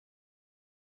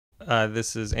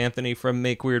This is Anthony from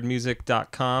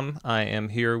MakeWeirdMusic.com. I am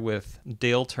here with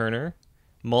Dale Turner,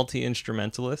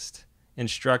 multi-instrumentalist,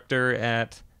 instructor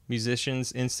at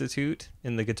Musicians Institute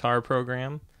in the guitar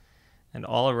program, and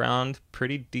all-around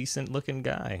pretty decent-looking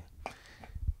guy.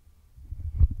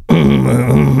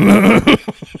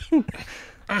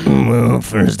 Well,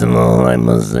 first of all, I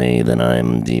must say that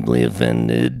I'm deeply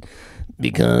offended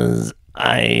because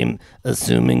I'm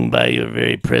assuming by your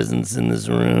very presence in this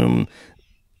room,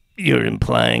 you're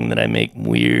implying that I make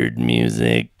weird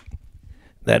music.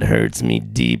 That hurts me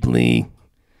deeply.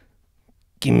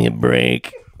 Give me a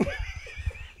break.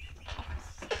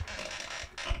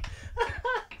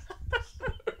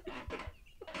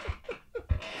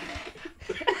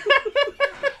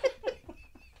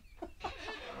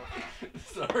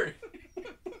 Sorry.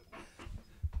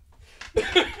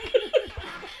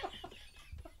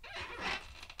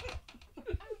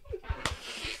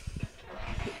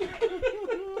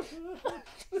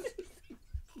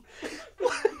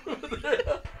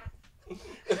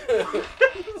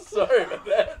 Sorry about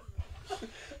that.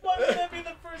 Why would that be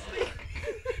the first thing?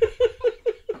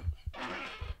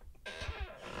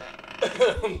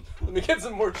 Let me get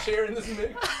some more chair in this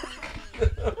mix.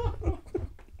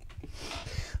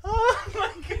 Oh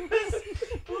my goodness.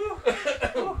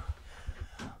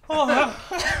 Oh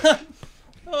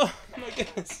my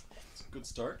goodness. It's a good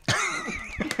start.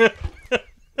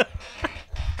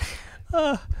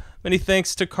 Many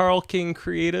thanks to Carl King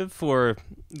Creative for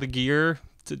the gear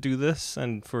to do this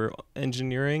and for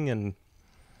engineering and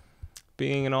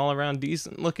being an all-around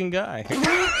decent-looking guy.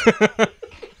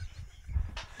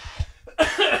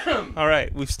 All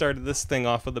right, we've started this thing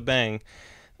off with a bang.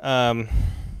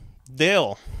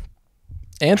 Dale.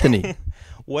 Anthony.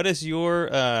 What is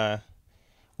your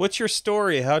what's your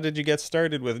story? How did you get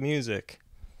started with music?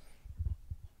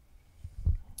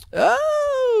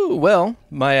 Oh, well,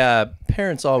 my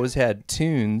parents always had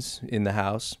tunes in the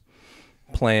house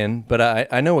playing, but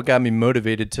I know what got me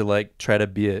motivated to like try to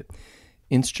be a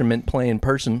instrument playing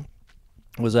person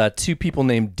was two people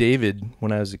named David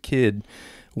when I was a kid.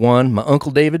 One, my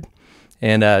Uncle David,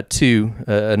 and two,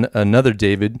 another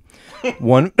David.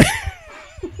 One.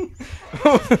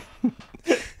 What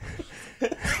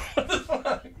the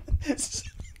fuck?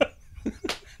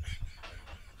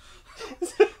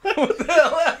 What the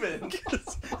hell happened?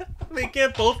 They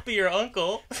can't both be your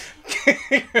uncle.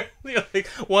 Like,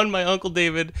 one, my Uncle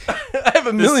David. I have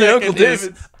a The million Uncle second is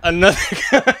Davids. Another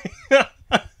guy.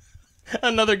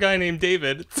 Another guy named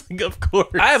David. It's like, of course.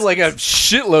 I have like a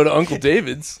shitload of Uncle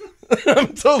Davids.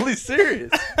 I'm totally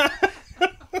serious.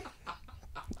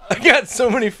 I got so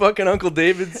many fucking Uncle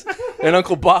Davids and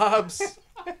Uncle Bobs.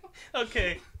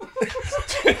 Okay.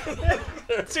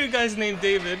 Two guys named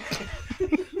David.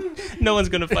 No one's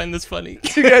gonna find this funny.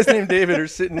 Two guys named David are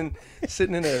sitting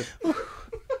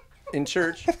in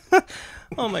church.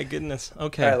 Oh my goodness.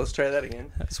 Okay. All right, let's try that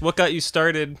again. So what got you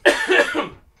started?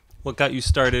 What got you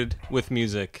started with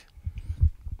music?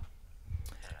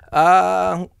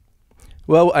 Well,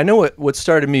 I know what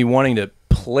started me wanting to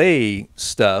play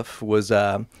stuff was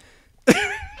God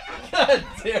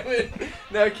damn it.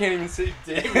 Now I can't even say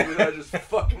David without just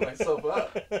fucking myself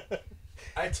up.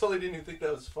 I totally didn't even think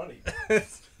that was funny.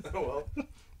 Oh well.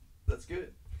 That's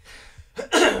good.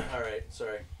 Alright,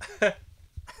 sorry.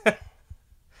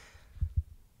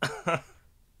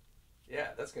 Yeah,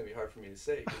 that's gonna be hard for me to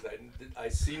say because I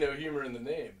see no humor in the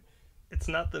name. It's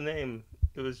not the name.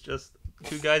 It was just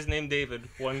two guys named David.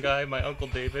 One guy, my Uncle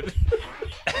David,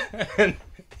 and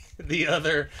the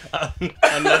other,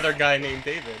 another guy named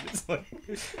David. It's like,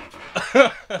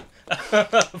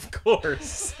 of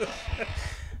course.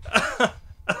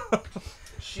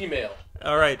 Shemale.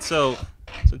 All right, so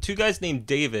two guys named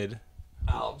David.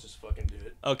 I'll just fucking do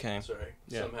it. Okay. Sorry.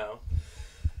 Yeah. Somehow.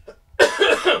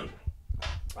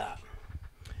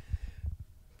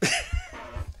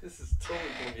 This is totally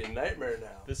gonna be a nightmare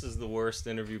now. This is the worst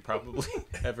interview probably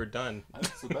ever done.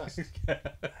 That's the best.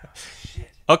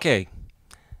 Shit. Okay.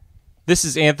 This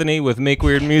is Anthony with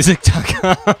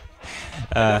MakeWeirdMusic.com.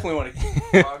 I definitely want to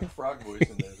keep frog voice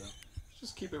in there though.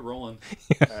 Just keep it rolling.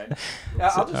 All right.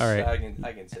 Yeah, I'll just. All right. I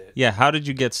can say it. Yeah, how did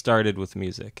you get started with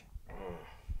music?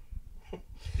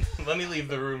 Let me leave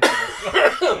the room for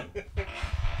this.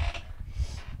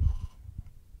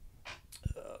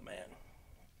 Oh man.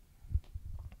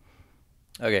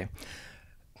 Okay.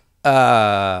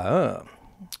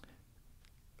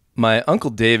 My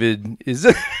Uncle David is.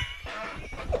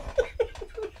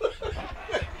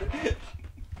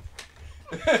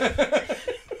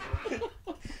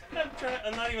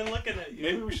 I'm not even looking at you.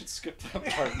 Maybe we should skip that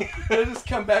part. I'll just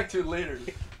come back to it later.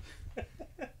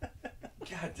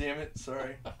 God damn it!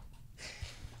 Sorry.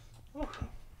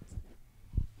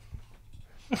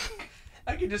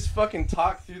 I could just fucking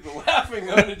talk through the laughing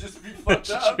though and just be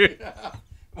fucked up. Yeah.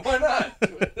 Why not?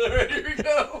 Alright, here we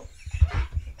go.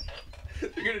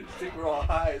 You're gonna think we're all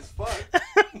high as fuck.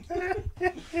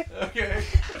 Okay.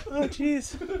 Oh,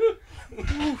 jeez.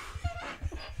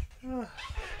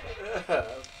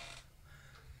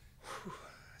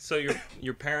 So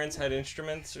your parents had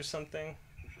instruments or something?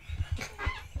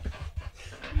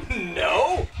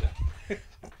 No.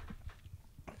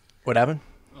 What happened?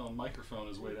 Oh, microphone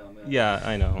is way down there. Yeah,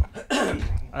 I know.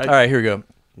 All right, here we go.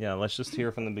 Yeah, let's just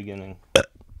hear from the beginning.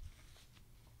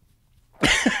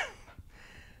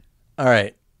 All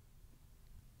right.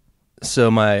 So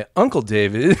my uncle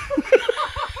David.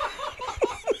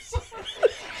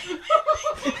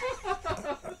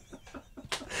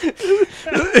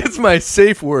 It's my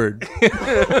safe word.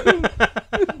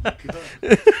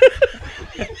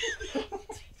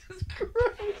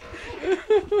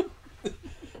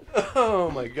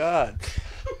 Oh my God.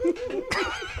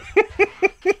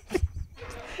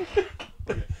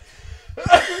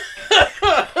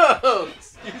 Oh,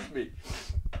 excuse me.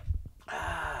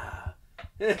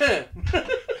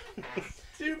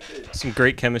 Stupid. Some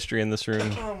great chemistry in this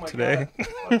room Oh my today. God.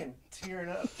 Fucking tearing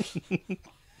up.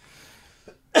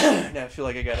 Now I feel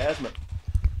like I got asthma.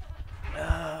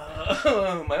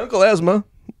 My uncle asthma.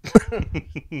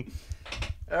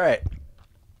 All right.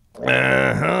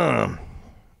 Uh-huh.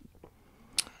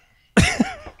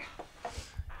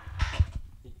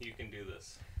 You can do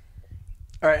this.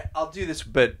 All right, I'll do this,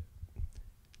 but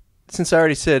since I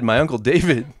already said my uncle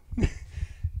David,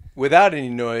 without any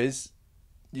noise,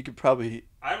 you could probably.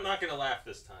 I'm not gonna laugh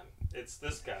this time. It's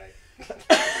this guy.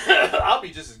 I'll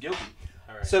be just as guilty.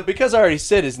 All right. So because I already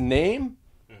said his name,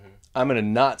 Mhm. I'm gonna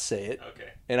not say it, Okay.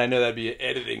 and I know that'd be an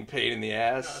editing pain in the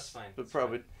ass. No, that's fine. But That's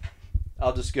probably,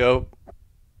 I'll just go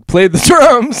play the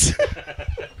drums.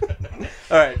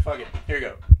 All right, fuck it. Here we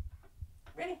go.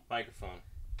 Microphone.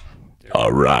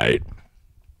 All right.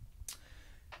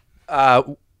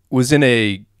 Was in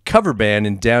a cover band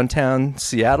in downtown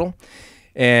Seattle,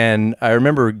 and I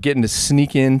remember getting to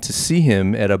sneak in to see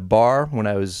him at a bar when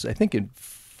I was, I think, in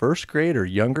first grade or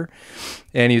younger,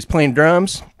 and he was playing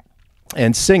drums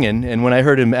and singing. And when I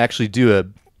heard him actually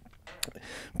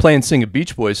play and sing a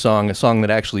Beach Boys song, a song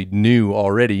that I actually knew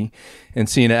already, and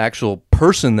seeing an actual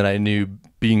person that I knew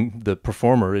being the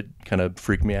performer, it kind of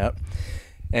freaked me out.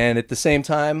 And at the same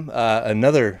time,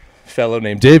 another fellow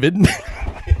named David.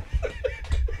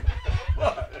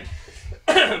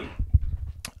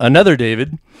 Another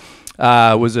David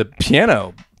was a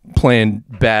piano playing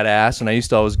badass, and I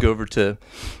used to always go over to,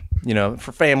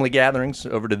 for family gatherings,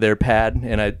 over to their pad,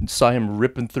 and I saw him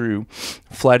ripping through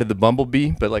Flight of the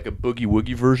Bumblebee, but like a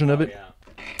boogie-woogie version of it. Yeah.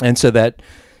 And so that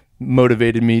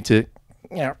motivated me to,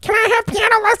 can I have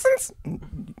piano lessons?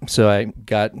 So I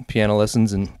got piano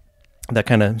lessons, and that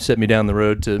kind of set me down the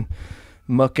road to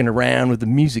mucking around with the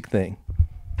music thing.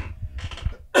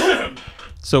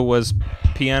 So was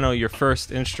piano your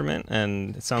first instrument?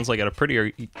 And it sounds like at a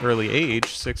pretty early age,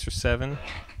 6 or 7.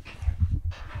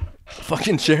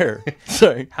 Fucking chair.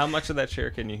 Sorry. How much of that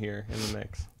chair can you hear in the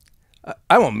mix?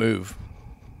 I won't move.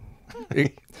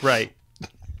 Right.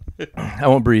 I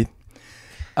won't breathe.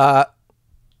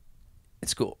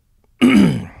 It's cool.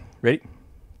 Ready?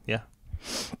 Yeah.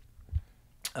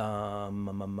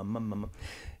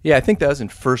 Yeah, I think that was in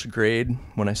first grade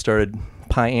when I started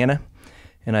piano,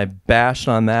 and I bashed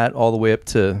on that all the way up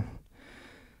to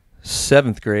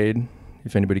 7th grade,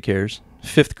 if anybody cares.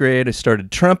 5th grade, I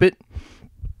started trumpet,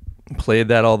 played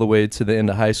that all the way to the end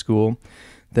of high school,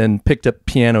 then picked up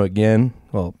piano again.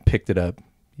 Well, picked it up.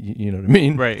 You know what I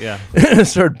mean? Right, yeah.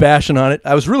 Started bashing on it.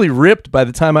 I was really ripped by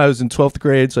the time I was in 12th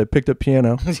grade, so I picked up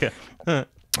piano. Yeah.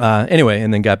 Anyway,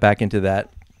 and then got back into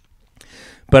that.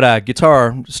 But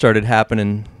guitar started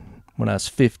happening when I was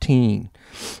 15.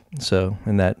 So,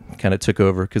 and that kind of took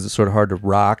over because it's sort of hard to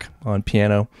rock on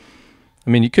piano. I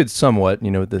mean, you could somewhat,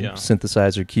 with the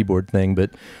synthesizer keyboard thing,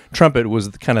 but trumpet was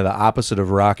kind of the opposite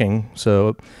of rocking.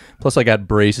 So, plus I got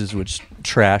braces, which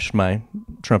trashed my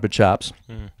trumpet chops.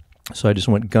 Mm. So I just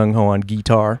went gung-ho on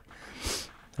guitar,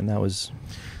 and that was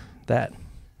that.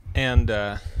 And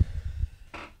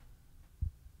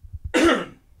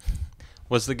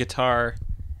was the guitar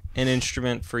an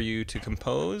instrument for you to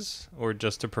compose or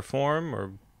just to perform,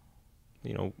 or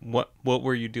what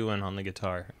were you doing on the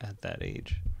guitar at that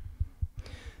age?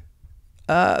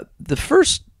 The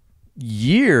first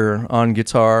year on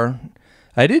guitar,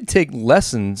 I did take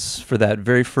lessons for that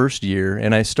very first year,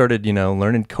 and I started,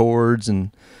 learning chords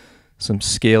and some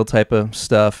scale type of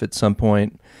stuff at some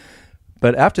point.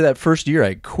 But after that first year,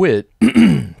 I quit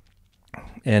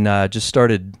and just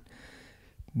started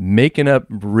making up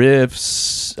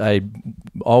riffs. I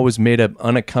always made up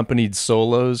unaccompanied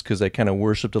solos because I kind of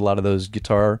worshipped a lot of those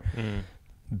guitar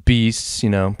beasts,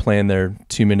 playing their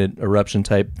 2-minute eruption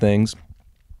type things.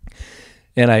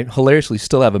 And I hilariously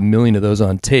still have 1 million of those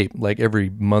on tape. Like every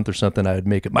month or something, I would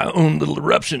make up my own little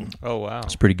eruption. Oh, wow.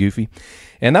 It's pretty goofy.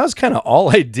 And that was kind of all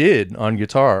I did on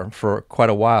guitar for quite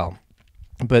a while.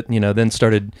 But, then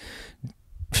started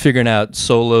figuring out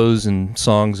solos and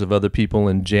songs of other people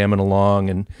and jamming along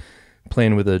and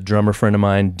playing with a drummer friend of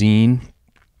mine, Dean.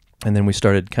 And then we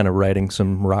started kind of writing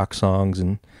some rock songs,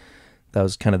 and that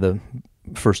was kind of the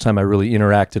first time I really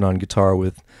interacted on guitar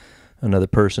with another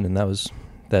person, and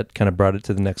that kind of brought it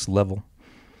to the next level.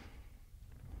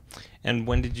 And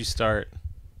when did you start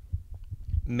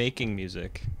making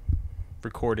music,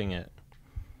 recording it?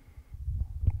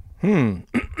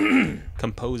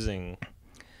 Composing?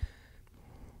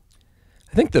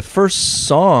 I think the first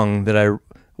song that I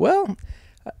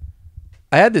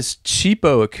had this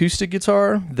cheapo acoustic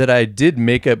guitar that I did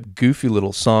make up goofy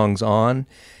little songs on,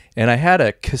 and I had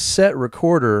a cassette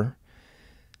recorder.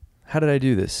 How did I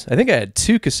do this? I think I had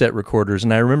 2 cassette recorders,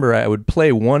 and I remember I would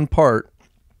play one part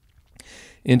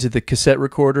into the cassette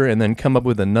recorder and then come up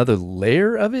with another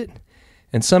layer of it,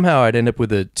 and somehow I'd end up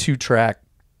with a 2-track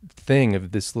thing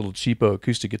of this little cheapo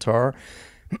acoustic guitar.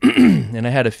 And I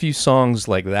had a few songs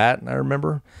like that, I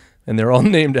remember, and they're all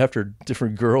named after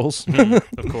different girls.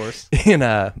 Of course. In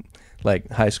like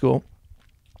high school.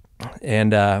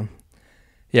 And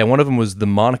one of them was the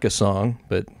Monica song,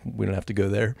 but we don't have to go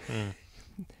there.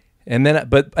 And then,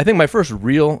 but I think my first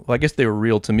real, I guess they were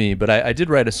real to me, but I did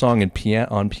write a song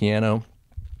on piano.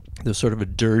 It was sort of a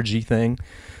dirgy thing.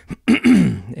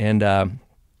 And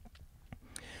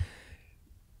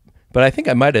but I think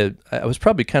I was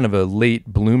probably kind of a late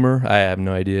bloomer. I have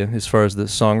no idea as far as the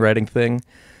songwriting thing.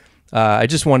 I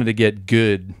just wanted to get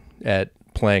good at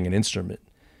playing an instrument,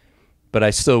 but I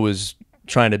still was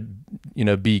trying to,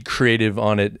 be creative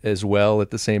on it as well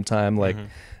at the same time. Like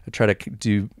I try to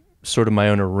do sort of my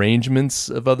own arrangements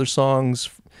of other songs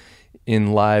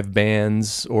in live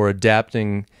bands or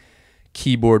adapting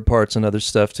keyboard parts and other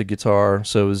stuff to guitar.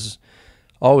 So it was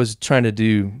always trying to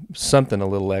do something a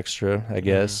little extra, I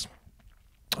guess.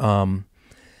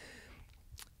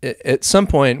 At some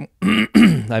point,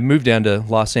 I moved down to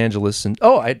Los Angeles, and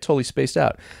I totally spaced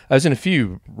out. I was in a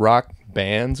few rock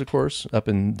bands, of course, up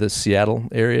in the Seattle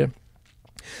area,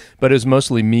 but it was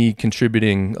mostly me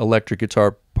contributing electric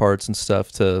guitar parts and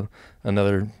stuff to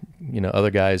other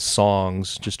guys'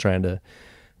 songs, just trying to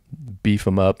beef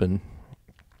them up. And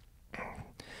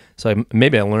so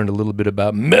maybe I learned a little bit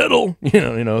about metal,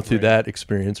 through that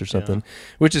experience or something,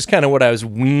 which is kind of what I was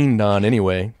weaned on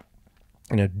anyway.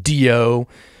 Dio,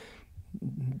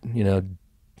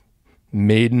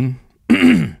 Maiden.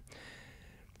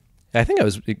 I think I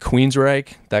was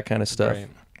Queensryche, that kind of stuff. Right.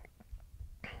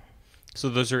 So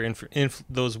those are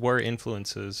those were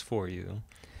influences for you.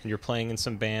 And you're playing in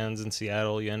some bands in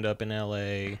Seattle. You end up in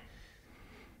L.A.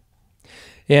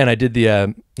 Yeah, and I did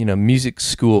the music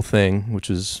school thing, which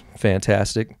was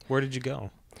fantastic. Where did you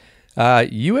go?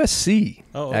 USC.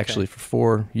 Oh, okay. Actually, for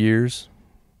 4 years.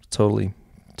 Totally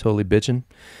bitching.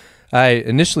 I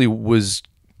initially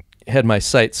had my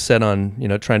sights set on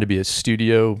trying to be a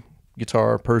studio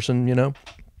guitar person,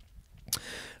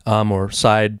 or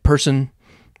side person,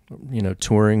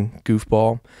 touring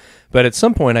goofball. But at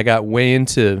some point, I got way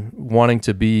into wanting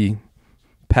to be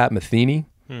Pat Metheny.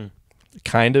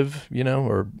 Kind of,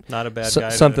 or not a bad guy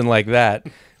something like that,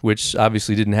 which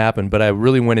obviously didn't happen. But I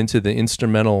really went into the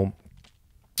instrumental,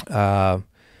 I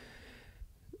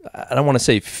don't want to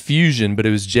say fusion, but it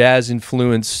was jazz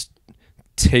influenced,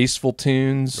 tasteful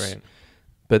tunes. Right.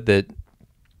 But that,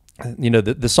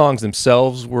 the songs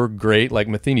themselves were great. Like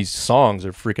Metheny's songs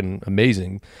are freaking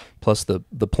amazing, plus the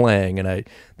playing, and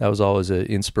that was always an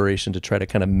inspiration to try to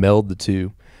kind of meld the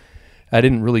two. I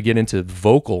didn't really get into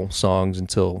vocal songs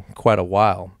until quite a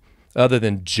while, other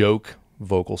than joke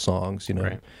vocal songs,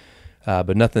 Right.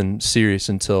 But nothing serious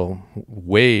until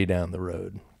way down the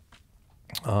road.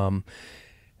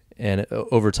 And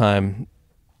over time,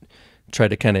 tried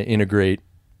to kind of integrate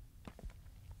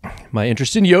my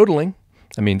interest in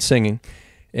singing,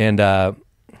 and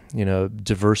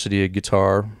diversity of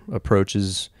guitar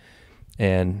approaches,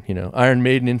 and Iron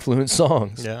Maiden influenced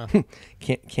songs. Yeah,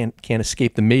 can't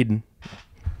escape the Maiden.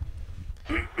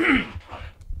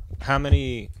 How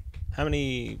many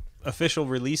official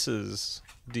releases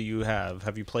do you have?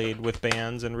 Have you played with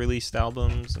bands and released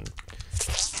albums? And...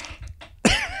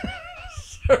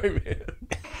 Sorry, man.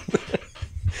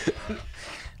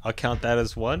 I'll count that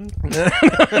as one.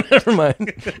 Never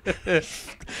mind.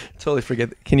 Totally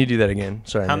forget. Can you do that again?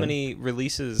 Sorry. How man. many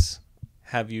releases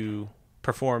have you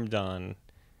performed on?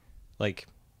 Like,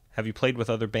 have you played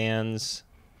with other bands,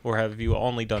 or have you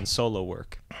only done solo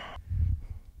work?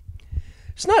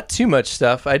 It's not too much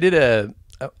stuff. I did a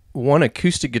one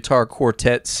acoustic guitar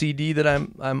quartet CD that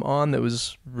I'm on that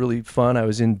was really fun. I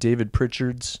was in David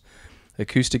Pritchard's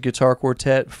acoustic guitar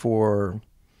quartet for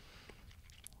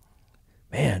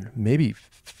maybe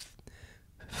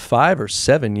 5 or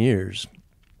 7 years,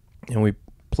 and we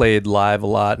played live a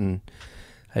lot. And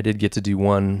I did get to do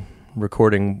one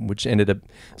recording, which ended up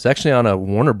it's actually on a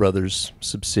Warner Brothers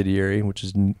subsidiary, which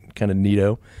is kind of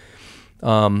neato.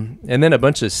 And then a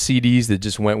bunch of CDs that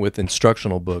just went with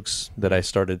instructional books that I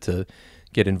started to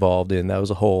get involved in. That was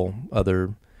a whole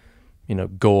other,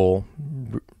 goal.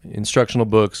 Instructional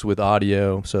books with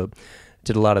audio. So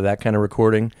did a lot of that kind of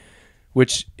recording,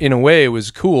 which in a way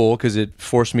was cool because it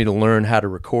forced me to learn how to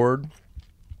record.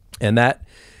 And that,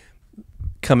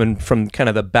 coming from kind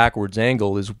of the backwards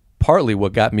angle, is partly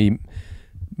what got me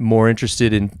more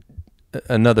interested in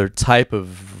another type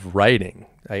of writing,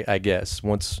 I guess.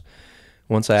 Once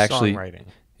I actually Songwriting.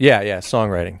 Yeah,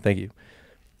 songwriting. Thank you.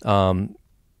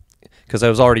 Because I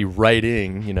was already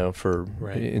writing, for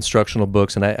instructional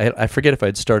books, and I forget if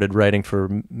I'd started writing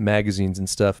for magazines and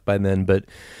stuff by then. But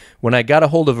when I got a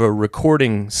hold of a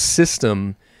recording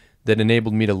system that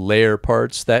enabled me to layer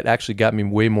parts, that actually got me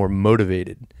way more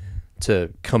motivated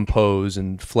to compose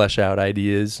and flesh out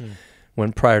ideas.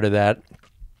 When prior to that,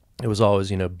 it was always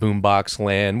boombox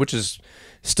land, which is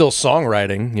still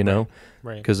songwriting,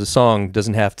 Right. Because a song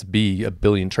doesn't have to be 1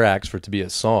 billion tracks for it to be a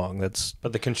song.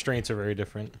 But the constraints are very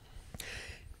different.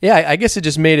 Yeah, I guess it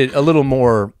just made it a little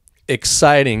more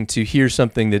exciting to hear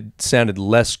something that sounded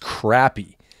less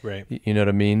crappy. Right. You know what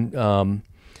I mean?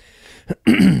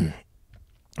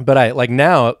 But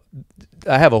now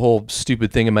I have a whole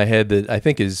stupid thing in my head that I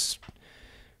think is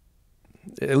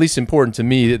at least important to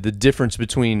me, the difference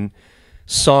between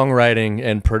songwriting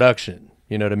and production.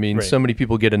 You know what I mean? Right. So many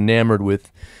people get enamored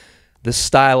with the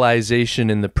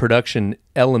stylization and the production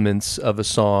elements of a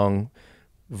song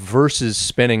versus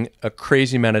spending a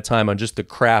crazy amount of time on just the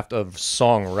craft of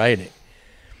songwriting.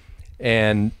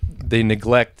 And they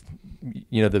neglect,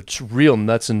 the real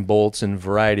nuts and bolts and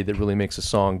variety that really makes a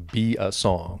song be a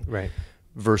song. Right.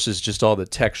 Versus just all the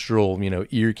textural,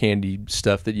 ear candy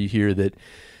stuff that you hear that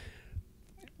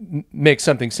makes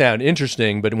something sound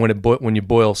interesting, but when you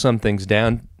boil some things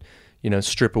down,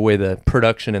 strip away the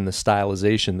production and the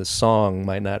stylization, the song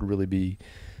might not really be,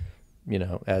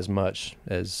 as much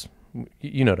as,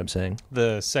 you know what I'm saying?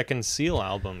 The second Seal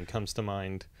album comes to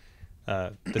mind.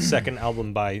 The second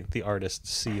album by the artist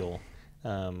Seal,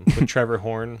 with Trevor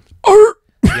Horn.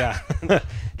 Yeah.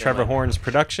 Trevor Horn's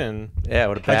production. Yeah,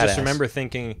 what a I just badass. remember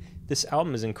thinking, this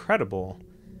album is incredible.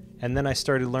 And then I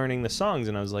started learning the songs,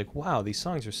 and I was like, wow, these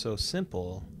songs are so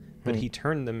simple. But he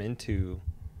turned them into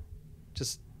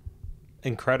just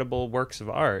incredible works of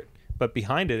art. But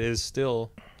behind it is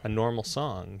still a normal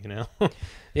song,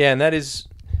 Yeah, and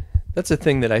that's a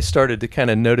thing that I started to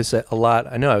kind of notice a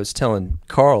lot. I know I was telling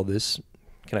Carl this.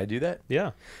 Can I do that?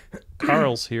 Yeah.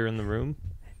 Carl's here in the room.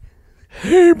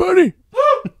 Hey, buddy.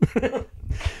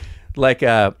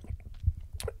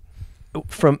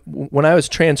 From when I was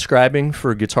transcribing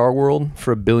for Guitar World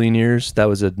for 1 billion years, that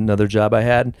was another job I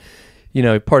had.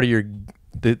 Part of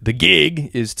the gig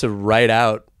is to write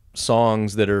out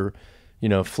songs that are,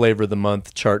 flavor of the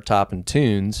month, chart topping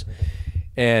tunes.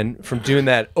 And from doing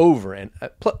that over, and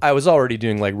I was already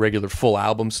doing like regular full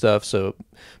album stuff.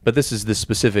 But this is the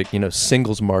specific,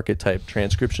 singles market type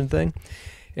transcription thing.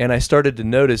 And I started to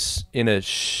notice in a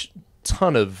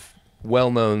ton of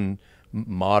well-known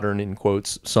modern, in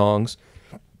quotes, songs,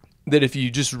 that if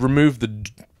you just remove the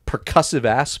percussive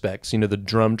aspects, the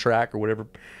drum track or whatever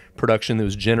production that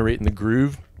was generating the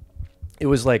groove, it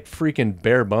was like freaking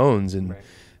bare bones and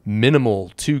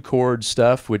minimal 2-chord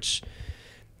stuff, which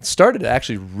started to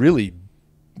actually really,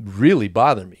 really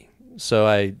bother me. So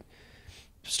I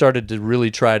started to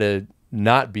really try to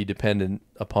not be dependent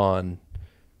upon,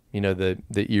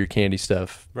 the ear candy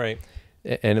stuff. Right.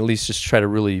 And at least just try to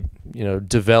really,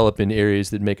 develop in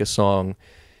areas that make a song,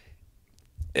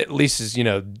 at least as,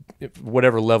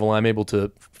 whatever level I'm able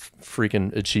to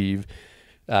freaking achieve,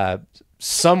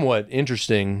 somewhat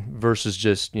interesting versus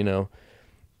just, the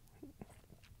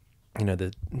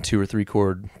 2 or 3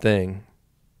 chord thing,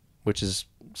 which is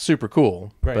super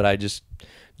cool. Right. But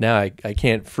now I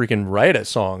can't freaking write a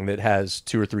song that has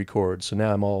 2 or 3 chords. So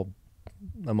now I'm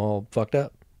all fucked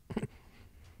up.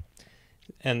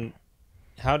 And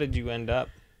how did you end up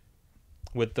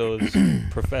with those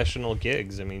professional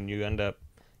gigs? I mean, you end up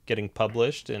getting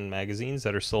published in magazines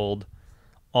that are sold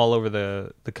all over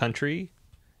the country,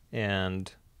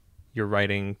 and you're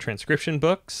writing transcription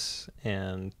books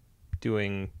and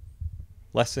doing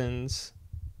lessons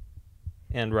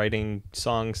and writing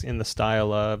songs in the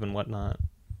style of and whatnot.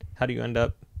 How do you end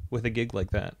up with a gig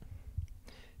like that?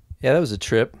 Yeah, that was a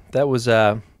trip. That was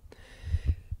it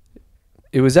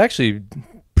was actually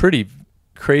pretty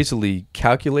crazily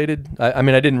calculated. I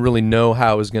mean, I didn't really know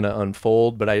how it was going to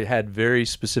unfold, but I had very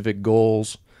specific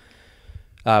goals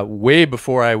way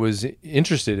before I was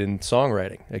interested in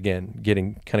songwriting. Again,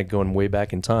 kind of going way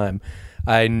back in time.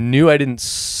 I knew I didn't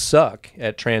suck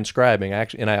at transcribing,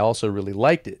 actually, and I also really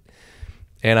liked it.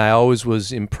 And I always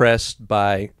was impressed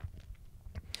by,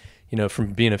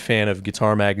 from being a fan of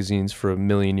guitar magazines for a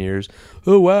million years.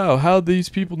 Oh, wow, how these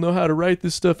people know how to write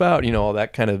this stuff out, all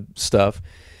that kind of stuff.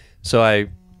 So I,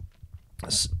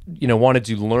 wanted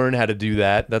to learn how to do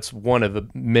that. That's one of the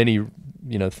many,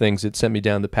 things that sent me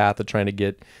down the path of trying to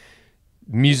get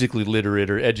musically literate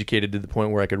or educated to the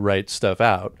point where I could write stuff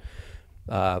out,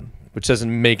 which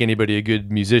doesn't make anybody a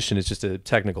good musician. It's just a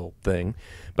technical thing.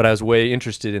 But I was way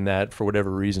interested in that for whatever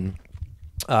reason.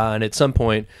 And at some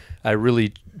point, I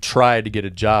really tried to get a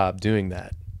job doing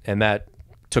that. And that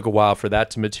took a while for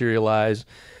that to materialize.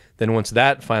 Then once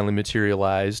that finally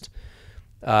materialized,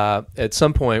 at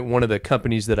some point, one of the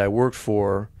companies that I worked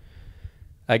for,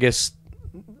 I guess,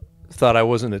 thought I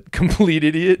wasn't a complete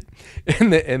idiot.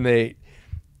 And they,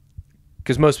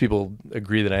 because most people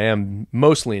agree that I am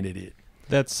mostly an idiot.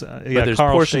 That's there's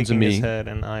Carl's portions of shaking his me- head,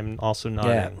 and I'm also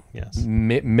nodding. Yes.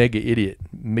 Mega idiot,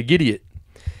 McGidiot.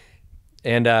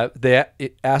 And they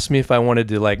asked me if I wanted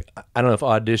to, I don't know if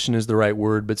audition is the right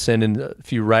word, but send in a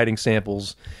few writing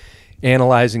samples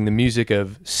analyzing the music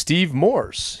of Steve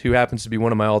Morse, who happens to be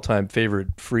one of my all-time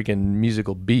favorite freaking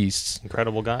musical beasts.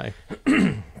 Incredible guy.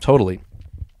 Totally.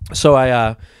 So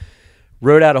I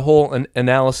wrote out a whole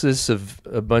analysis of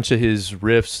a bunch of his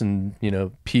riffs and,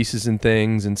 pieces and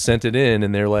things and sent it in,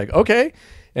 and they're like, okay.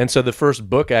 And so the first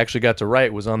book I actually got to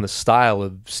write was on the style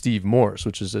of Steve Morse,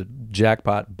 which is a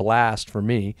jackpot blast for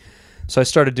me. So I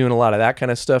started doing a lot of that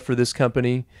kind of stuff for this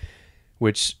company,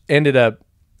 which ended up,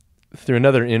 through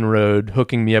another inroad,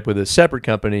 hooking me up with a separate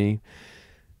company,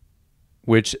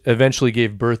 which eventually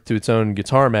gave birth to its own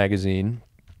guitar magazine,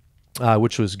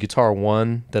 which was Guitar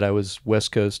One, that I was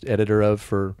West Coast editor of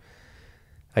for,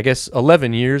 I guess,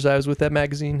 11 years I was with that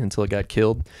magazine until it got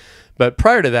killed. But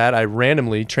prior to that, I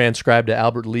randomly transcribed an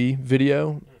Albert Lee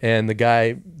video, and the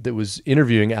guy that was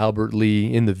interviewing Albert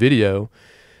Lee in the video,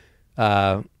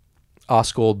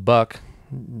 Osgold Buck,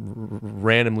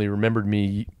 randomly remembered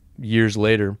me years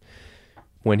later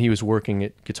when he was working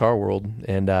at Guitar World,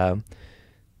 and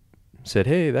said,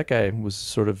 hey, that guy was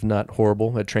sort of not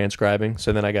horrible at transcribing.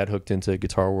 So then I got hooked into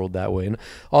Guitar World that way. And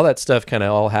all that stuff kind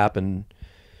of all happened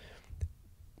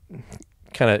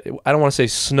I don't want to say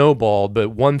snowballed, but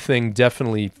one thing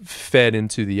definitely fed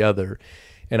into the other.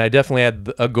 And I definitely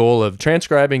had a goal of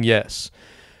transcribing, yes.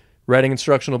 Writing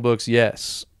instructional books,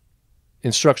 yes.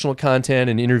 Instructional content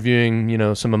and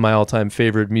interviewing, some of my all-time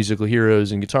favorite musical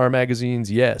heroes in guitar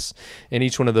magazines, yes. And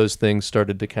each one of those things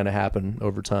started to kind of happen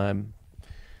over time.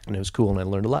 And it was cool, and I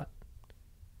learned a lot.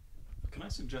 Can I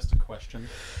suggest a question?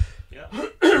 Yeah.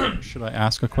 Should I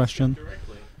ask a question?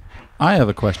 Directly. I have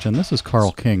a question. This is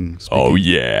Carl King speaking. Oh,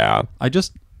 yeah.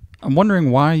 I'm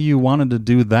wondering why you wanted to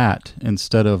do that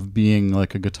instead of being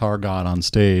like a guitar god on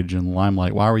stage in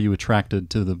limelight. Why were you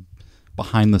attracted to the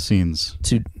behind the scenes?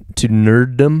 To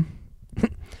nerddom?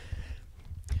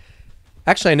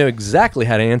 Actually, I know exactly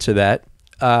how to answer that.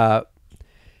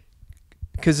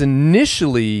 Because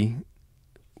initially,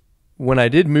 when I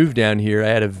did move down here, I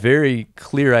had a very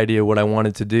clear idea what I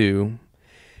wanted to do.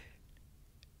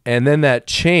 And then that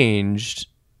changed.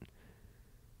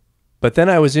 But then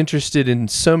I was interested in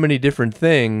so many different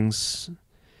things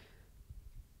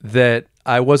that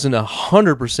I wasn't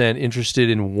 100%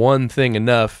 interested in one thing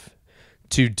enough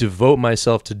to devote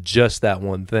myself to just that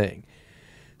one thing.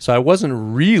 So I wasn't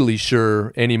really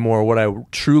sure anymore what I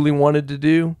truly wanted to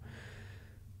do,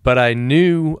 but I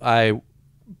knew I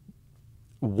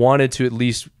wanted to at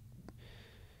least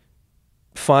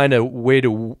find a way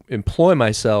to employ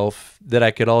myself that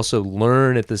I could also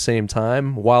learn at the same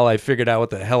time while I figured out what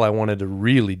the hell I wanted to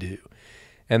really do.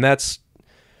 And that's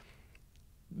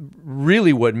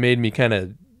really what made me kind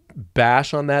of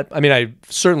bash on that. I mean, I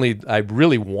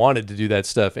really wanted to do that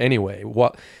stuff anyway.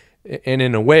 And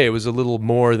in a way, it was a little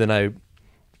more than I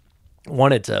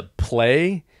wanted to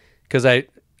play, because I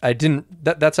didn't,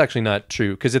 that's actually not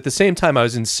true. Because at the same time, I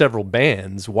was in several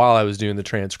bands while I was doing the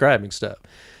transcribing stuff.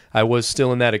 I was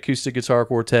still in that acoustic guitar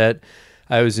quartet.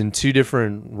 I was in 2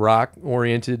 different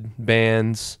rock-oriented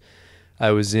bands.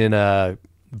 I was in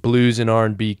blues and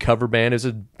R&B cover band. It was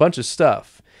a bunch of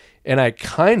stuff. And I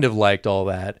kind of liked all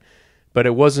that, but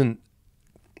it wasn't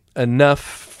enough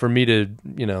for me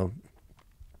to,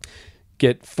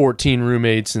 get 14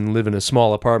 roommates and live in a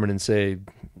small apartment and say,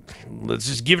 let's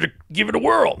just give it a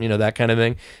whirl, that kind of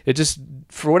thing. It just,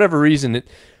 for whatever reason,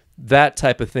 that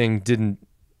type of thing didn't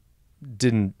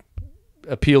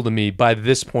appeal to me by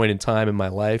this point in time in my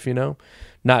life,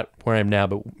 not where I am now,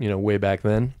 but way back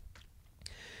then.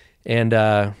 And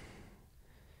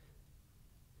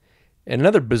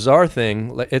another bizarre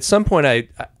thing, at some point, I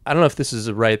don't know if this is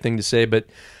the right thing to say, but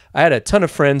I had a ton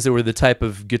of friends that were the type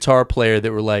of guitar player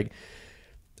that were like,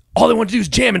 all they want to do is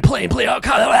jam and play. They want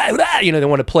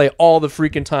to play all the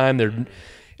freaking time.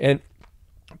 And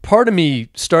part of me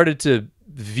started to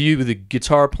view the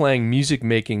guitar playing, music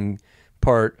making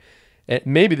part. And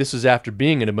maybe this was after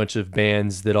being in a bunch of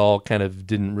bands that all kind of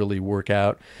didn't really work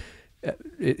out.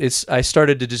 I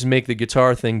started to just make the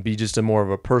guitar thing be just a more of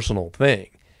a personal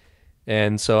thing.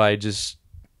 And so I don't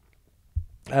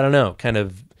know, kind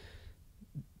of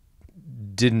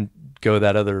didn't go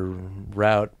that other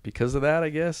route because of that, I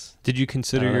guess. Did you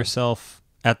consider yourself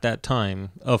at that time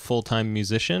a full-time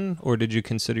musician, or did you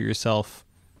consider yourself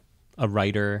a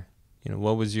writer?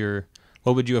 What would you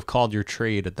have called your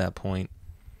trade at that point?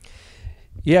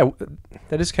 Yeah,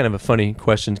 that is kind of a funny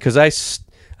question, because I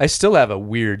still have a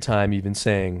weird time even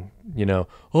saying, oh,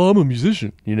 I'm a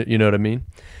musician. You know what I mean?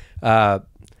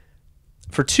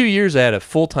 For 2 years, I had a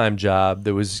full-time job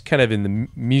that was kind of in the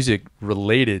music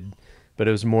related, but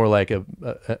it was more like an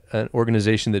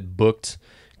organization that booked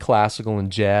classical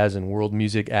and jazz and world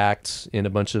music acts in a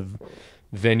bunch of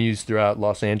venues throughout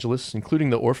Los Angeles,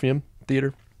 including the Orpheum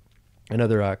Theater and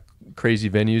other crazy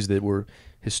venues that were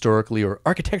historically or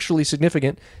architecturally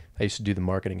significant. I used to do the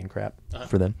marketing and crap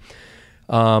for them.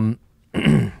 And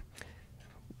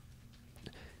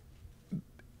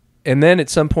then at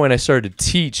some point I started to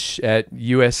teach at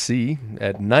USC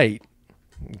at night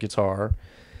guitar.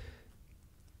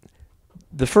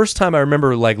 The first time I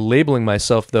remember labeling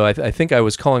myself, though, I think I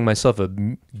was calling myself a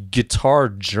guitar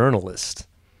journalist,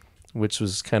 which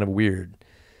was kind of weird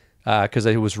because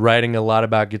I was writing a lot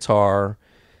about guitar,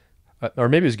 or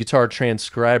maybe it was guitar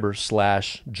transcriber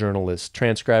 / journalist,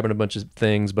 transcribing a bunch of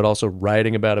things, but also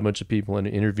writing about a bunch of people and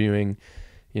interviewing,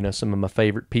 some of my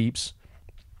favorite peeps.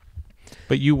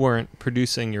 But you weren't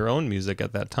producing your own music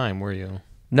at that time, were you?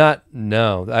 No.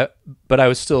 But I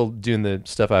was still doing the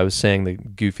stuff I was saying, the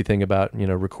goofy thing about,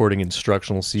 recording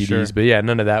instructional CDs. Sure. But yeah,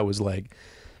 none of that was like,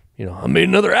 I made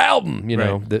another album,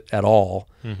 Right. at all.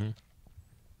 Mm-hmm.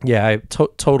 Yeah, I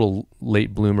total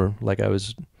late bloomer, like I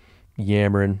was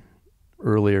yammering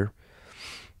earlier.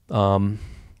 And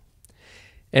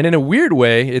in a weird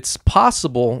way, it's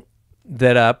possible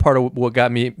that part of what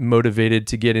got me motivated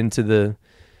to get into the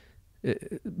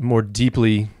more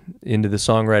deeply into the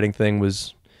songwriting thing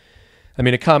was,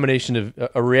 a combination of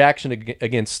a reaction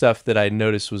against stuff that I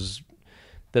noticed was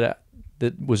that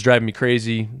was driving me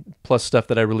crazy, plus stuff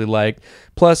that I really liked,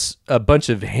 plus a bunch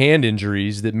of hand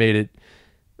injuries that made it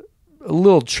a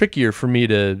little trickier for me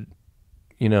to,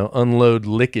 unload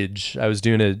lickage. I was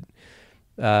doing a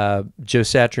Joe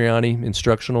Satriani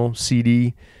instructional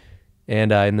CD,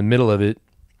 and in the middle of it,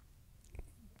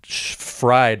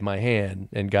 fried my hand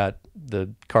and got the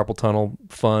carpal tunnel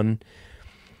fun.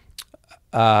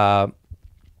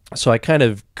 So I kind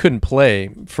of couldn't play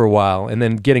for a while, and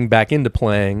then getting back into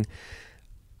playing,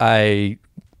 I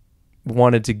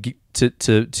wanted to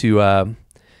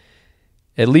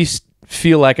at least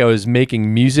feel like I was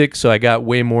making music. So I got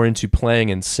way more into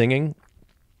playing and singing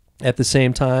at the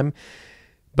same time,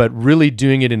 but really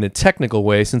doing it in a technical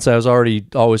way, since I was already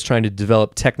always trying to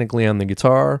develop technically on the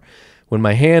guitar. When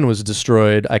my hand was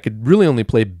destroyed, I could really only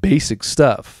play basic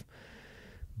stuff.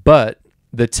 But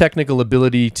the technical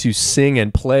ability to sing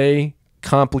and play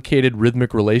complicated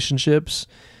rhythmic relationships,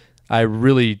 I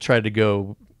really tried to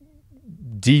go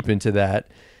deep into that.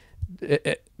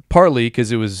 Partly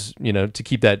because it was, to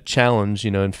keep that challenge,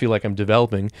 and feel like I'm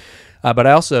developing. But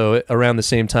I also, around the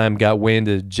same time, got way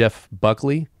into Jeff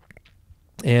Buckley.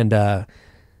 And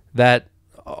that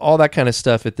all that kind of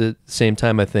stuff at the same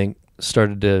time, I think,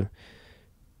 started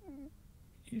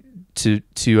to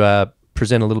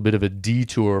present a little bit of a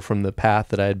detour from the path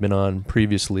that I had been on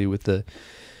previously with the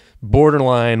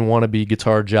borderline wannabe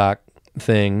guitar jock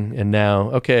thing. And now,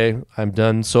 okay, I'm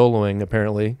done soloing,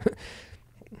 apparently.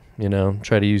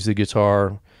 Try to use the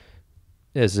guitar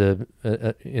as in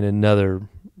another,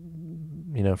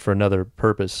 for another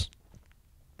purpose,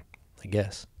 I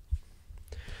guess.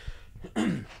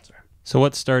 So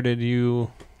what started your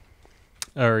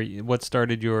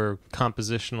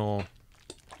compositional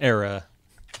era?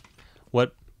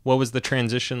 What what was the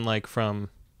transition like from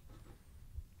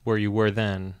where you were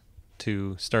then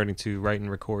to starting to write and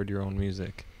record your own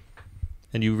music?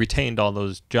 And you retained all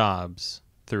those jobs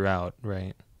throughout,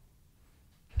 right?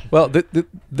 Well,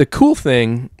 the cool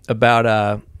thing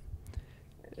about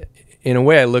in a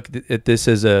way, I look at this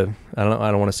as I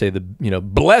don't want to say the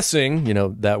blessing,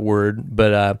 that word,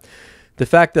 but the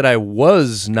fact that I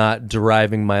was not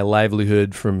deriving my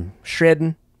livelihood from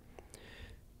shredding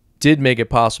did make it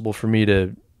possible for me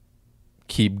to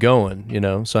keep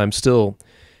going. So I'm still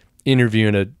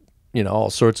interviewing all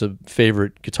sorts of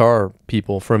favorite guitar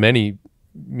people from any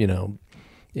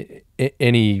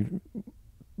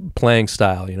playing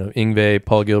style, Yngwie,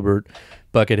 Paul Gilbert,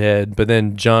 Buckethead, but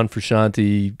then John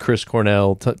Frusciante, Chris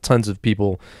Cornell, tons of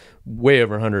people, way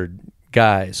over 100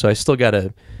 guys. So I still got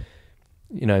to,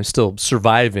 I'm still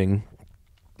surviving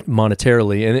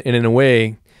monetarily, and in a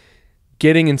way,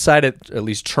 getting inside it, at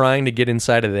least trying to get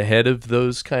inside of the head of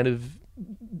those kind of,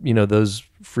 those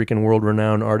freaking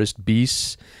world-renowned artist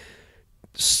beasts,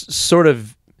 sort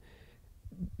of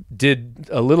did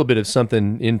a little bit of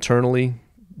something internally.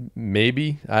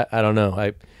 Maybe I don't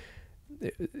know.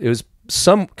 It was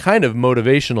some kind of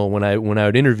motivational when I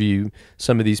would interview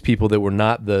some of these people that were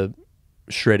not the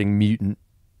shredding mutant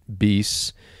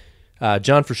beasts.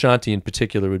 John Frusciante in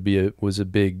particular was a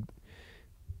big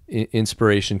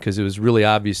inspiration, because it was really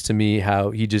obvious to me how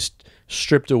he just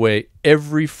stripped away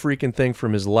every freaking thing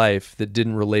from his life that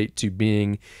didn't relate to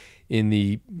being in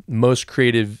the most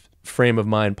creative frame of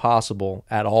mind possible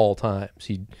at all times.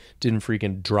 He didn't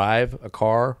freaking drive a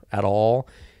car at all.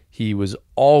 He was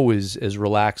always as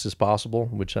relaxed as possible,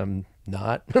 which I'm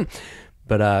not.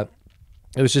 But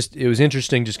it was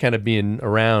interesting just kind of being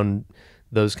around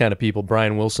those kind of people.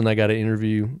 Brian Wilson I got to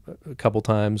interview a couple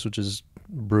times, which is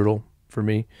brutal for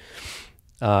me.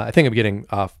 I think I'm getting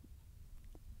off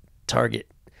target.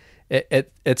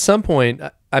 At some point,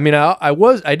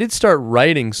 I did start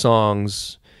writing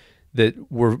songs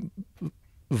that were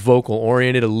vocal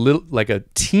oriented a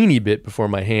teeny bit before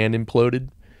my hand imploded.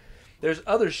 There's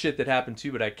other shit that happened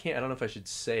too, but I don't know if I should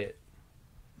say it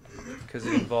because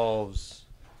it involves.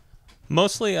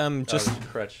 Mostly I'm just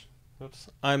crutch. Oops.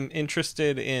 I'm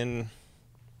interested in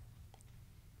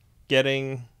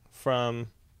getting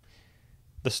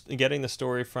the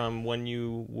story from when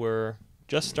you were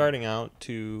just starting out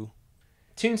to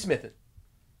tunesmithing.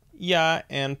 Yeah,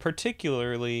 and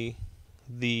particularly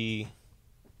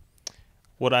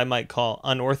what I might call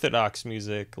unorthodox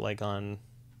music, like on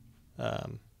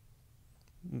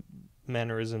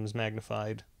Mannerisms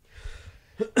Magnified.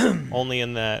 Only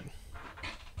in that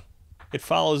it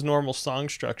follows normal song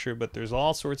structure, but there's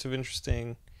all sorts of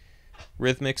interesting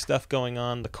rhythmic stuff going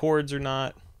on. The chords are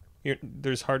not.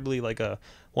 There's hardly like a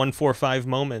 1-4-5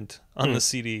 moment on the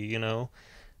CD,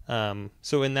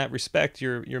 So in that respect,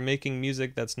 you're making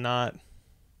music that's not.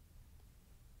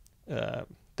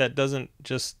 That doesn't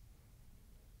just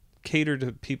cater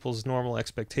to people's normal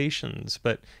expectations,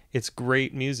 but it's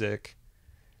great music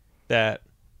that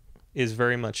is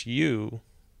very much you,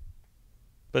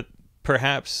 but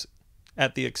perhaps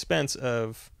at the expense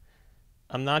of,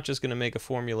 I'm not just going to make a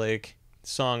formulaic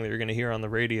song that you're going to hear on the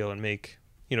radio and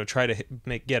try to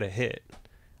get a hit.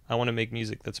 I want to make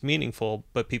music that's meaningful,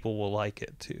 but people will like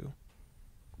it too.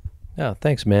 Oh,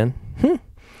 thanks, man.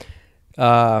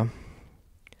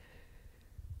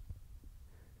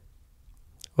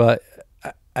 Well,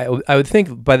 I would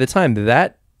think by the time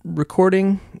that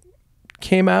recording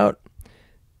came out,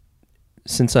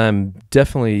 since I'm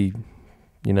definitely,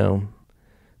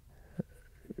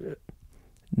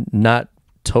 not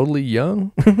totally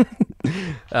young,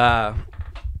 I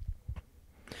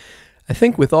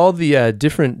think with all the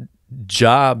different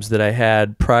jobs that I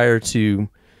had prior to,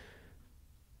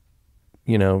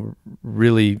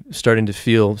 really starting to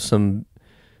feel some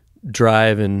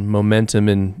drive and momentum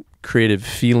and creative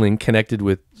feeling connected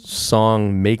with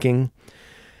song making,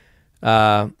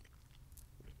 at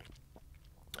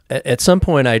some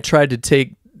point I tried to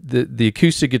take the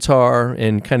acoustic guitar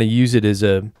and kind of use it as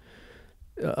a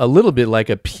little bit like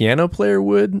a piano player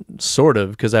would, sort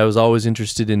of, because I was always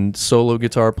interested in solo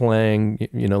guitar playing,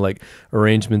 like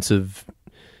arrangements of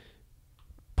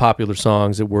popular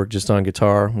songs that work just on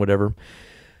guitar, whatever.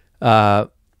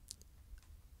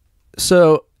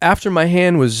 So after my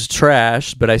hand was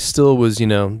trashed, but I still was,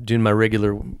 doing my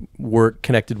regular work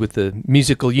connected with the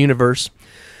musical universe,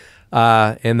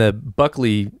 and the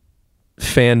Buckley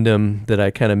fandom that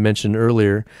I kind of mentioned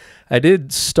earlier, I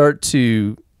did start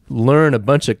to learn a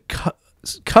bunch of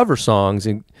cover songs,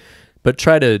 but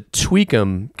try to tweak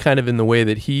them kind of in the way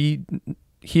that he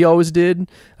always did.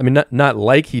 I mean, not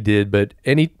like he did, but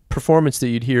any performance that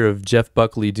you'd hear of Jeff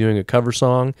Buckley doing a cover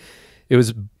song, it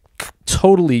was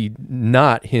totally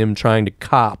not him trying to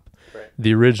cop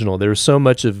the original. There was so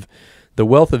much of the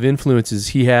wealth of influences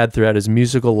he had throughout his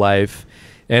musical life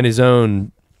and his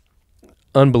own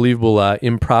unbelievable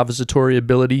improvisatory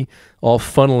ability all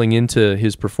funneling into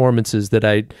his performances that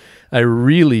I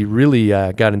really, really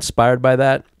got inspired by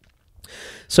that.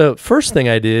 So first thing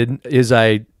I did is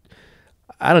I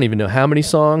don't even know how many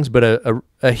songs, but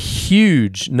a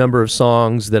huge number of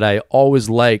songs that I always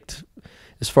liked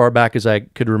as far back as I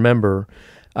could remember.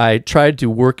 I tried to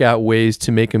work out ways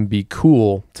to make them be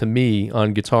cool to me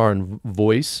on guitar and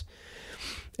voice.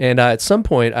 And at some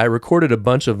point I recorded a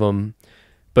bunch of them,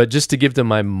 but just to give to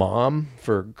my mom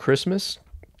for Christmas.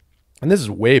 And this is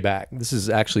way back. This is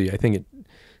actually, I think,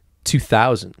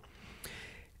 2000.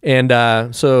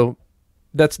 And so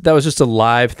that was just a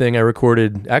live thing I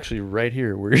recorded actually right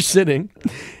here where you're sitting,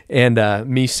 and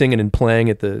me singing and playing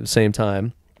at the same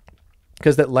time.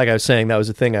 Because that, like I was saying, that was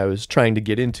the thing I was trying to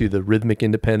get into, the rhythmic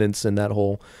independence and that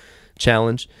whole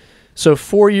challenge. So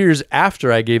 4 years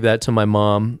after I gave that to my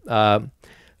mom,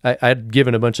 I'd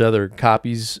given a bunch of other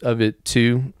copies of it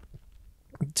too,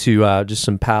 to just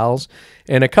some pals,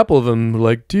 and a couple of them were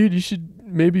like, dude, you should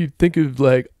maybe think of,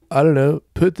 like, I don't know,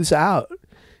 put this out,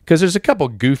 because there's a couple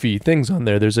goofy things on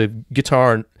there. There's a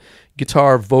guitar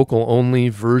vocal only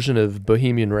version of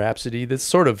Bohemian Rhapsody that's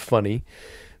sort of funny.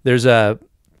 There's a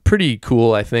pretty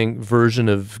cool, I think, version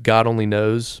of God Only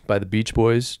Knows by the Beach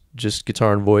Boys, just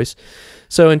guitar and voice.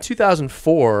 So in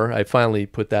 2004 I finally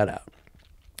put that out.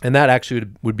 And that actually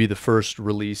would be the first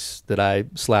release that I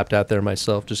slapped out there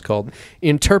myself, just called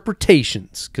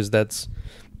Interpretations, because that's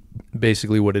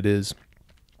basically what it is.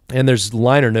 And there's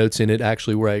liner notes in it,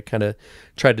 actually, where I kind of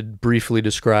tried to briefly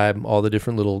describe all the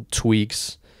different little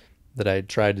tweaks that I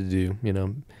tried to do, you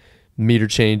know, meter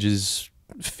changes,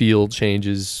 field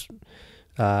changes,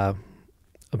 a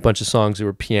bunch of songs that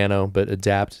were piano but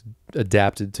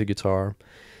adapted to guitar.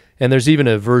 And there's even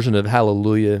a version of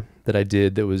Hallelujah that I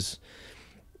did that was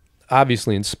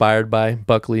obviously inspired by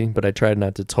Buckley, but I tried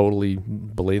not to totally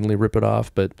blatantly rip it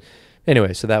off. But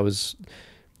anyway, so that was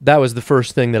the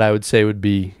first thing that I would say would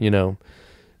be, you know,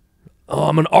 oh,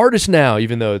 I'm an artist now,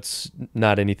 even though it's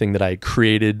not anything that I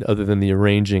created other than the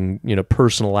arranging, you know,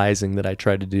 personalizing that I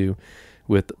tried to do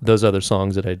with those other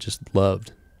songs that I just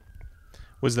loved.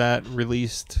 Was that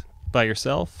released by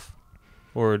yourself,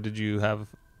 or did you have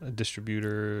a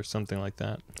distributor or something like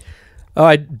that? Oh,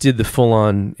 I did the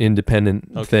full-on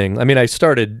independent thing. I mean, I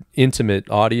started Intimate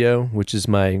Audio, which is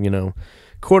my, you know,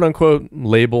 quote-unquote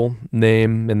label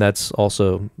name, and that's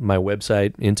also my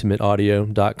website,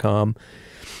 intimateaudio.com.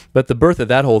 But the birth of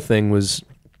that whole thing was,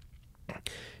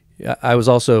 I was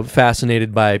also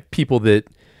fascinated by people that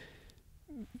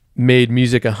made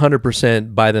music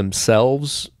 100% by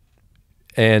themselves.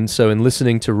 And so in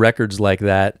listening to records like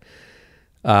that,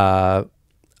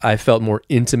 I felt more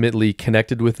intimately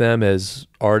connected with them as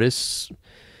artists,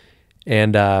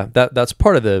 and that's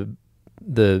part of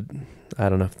the I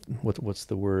don't know what's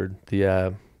the word,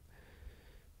 the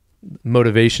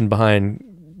motivation behind,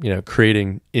 you know,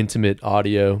 creating Intimate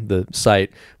Audio, the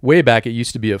site. Way back, it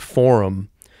used to be a forum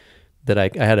that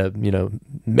I had a, you know,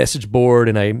 message board,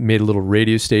 and I made a little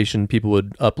radio station. People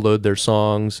would upload their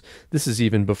songs. This is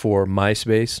even before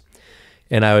MySpace.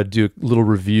 And I would do a little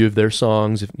review of their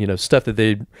songs, you know, stuff that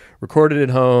they recorded at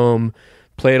home,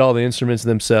 played all the instruments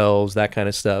themselves, that kind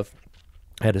of stuff.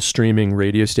 I had a streaming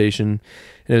radio station,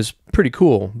 and it was pretty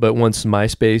cool. But once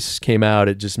MySpace came out,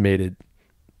 it just made it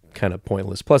kind of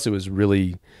pointless. Plus, it was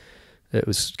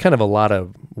kind of a lot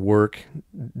of work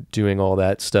doing all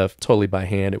that stuff totally by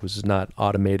hand. It was not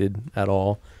automated at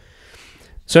all.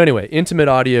 So anyway, Intimate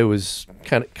Audio was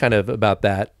kind of about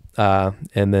that,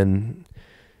 and then.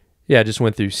 Yeah, I just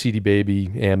went through CD Baby,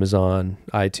 Amazon,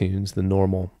 iTunes, the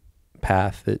normal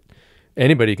path that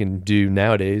anybody can do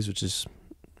nowadays, which is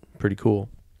pretty cool.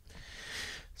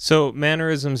 So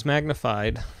Mannerisms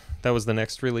Magnified, that was the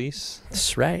next release?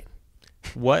 That's right.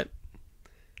 What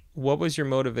was your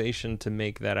motivation to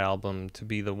make that album, to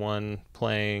be the one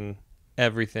playing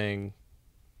everything?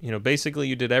 You know, basically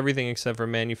you did everything except for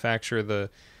manufacture the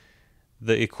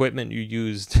equipment you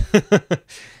used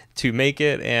to make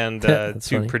it and to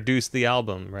funny. Produce the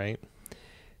album, right?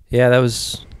 Yeah, that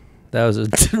was a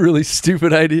really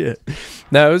stupid idea.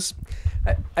 No,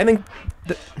 I think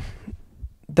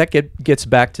that gets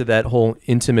back to that whole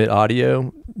Intimate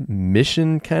Audio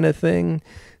mission kind of thing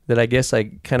that I guess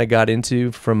I kind of got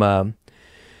into from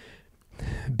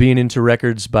being into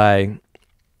records by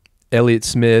Elliott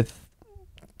Smith,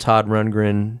 Todd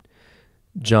Rundgren,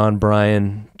 John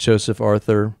Bryan, Joseph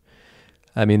Arthur.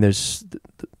 I mean, there's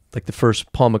like the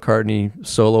first Paul McCartney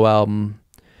solo album,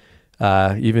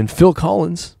 even Phil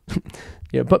Collins.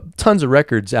 Yeah, but tons of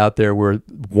records out there where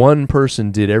one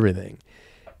person did everything.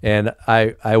 And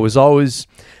I was always,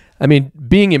 I mean,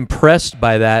 being impressed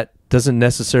by that doesn't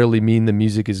necessarily mean the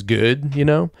music is good, you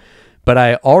know? But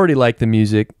I already like the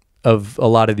music of a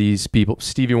lot of these people.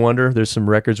 Stevie Wonder, there's some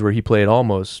records where he played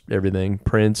almost everything.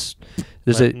 Prince.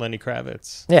 There's Lenny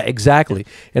Kravitz. Yeah, exactly.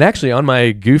 And actually on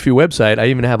my Goofy website, I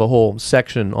even have a whole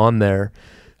section on there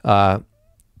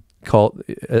called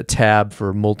a tab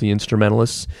for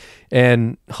multi-instrumentalists.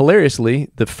 And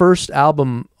hilariously, the first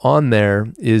album on there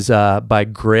is by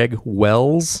Greg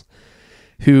Wells,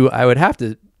 who I would have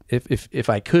to, if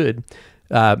I could,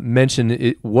 mention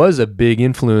it was a big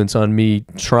influence on me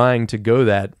trying to go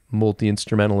that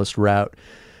multi-instrumentalist route.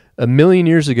 A million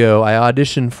years ago, I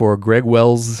auditioned for Greg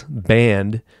Wells'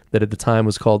 band that at the time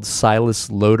was called Silas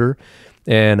Loader,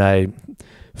 and I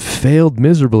failed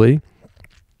miserably.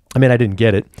 I mean, I didn't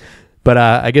get it. But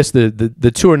I guess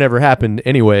the tour never happened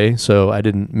anyway, so I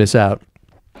didn't miss out.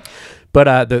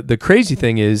 But the crazy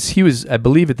thing is, he was, I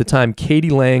believe at the time,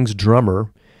 Katie Lang's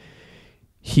drummer.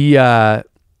 He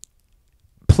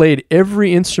played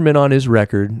every instrument on his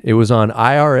record. It was on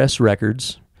IRS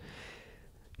Records.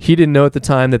 He didn't know at the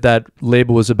time that that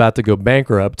label was about to go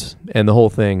bankrupt, and the whole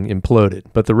thing imploded.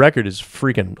 But the record is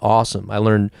freaking awesome. I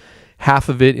learned half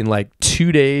of it in like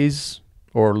 2 days.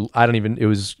 Or I don't even, it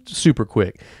was super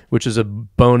quick, which is a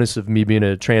bonus of me being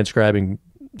a transcribing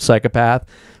psychopath,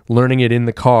 learning it in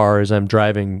the car as I'm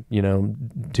driving, you know,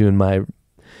 doing my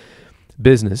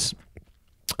business.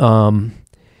 Anyway,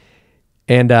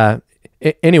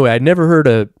 I'd never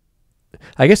heard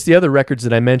I guess the other records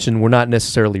that I mentioned were not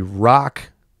necessarily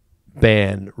rock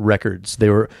band records. They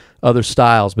were other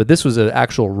styles, but this was an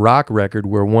actual rock record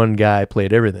where one guy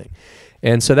played everything.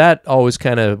 And so that always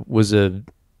kind of was a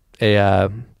I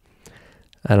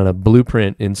don't know,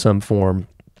 blueprint in some form.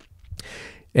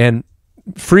 And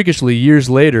freakishly, years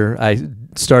later, I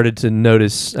started to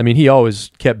notice, I mean, he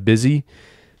always kept busy,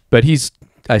 but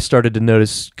I started to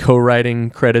notice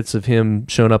co-writing credits of him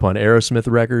showing up on Aerosmith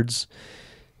records.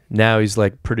 Now he's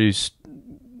like produced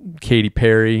Katy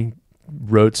Perry,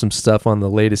 wrote some stuff on the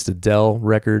latest Adele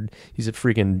record. He's a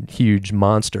freaking huge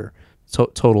monster,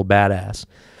 total badass.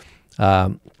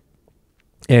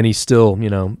 And he still, you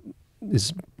know,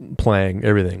 is playing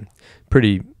everything.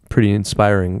 Pretty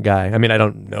inspiring guy. I mean, I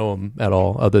don't know him at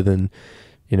all other than,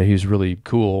 you know, he was really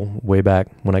cool way back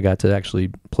when I got to actually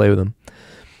play with him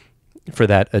for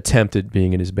that attempt at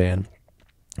being in his band.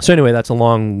 So anyway, that's a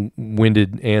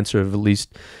long-winded answer of at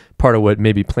least part of what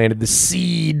maybe planted the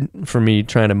seed for me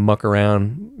trying to muck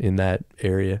around in that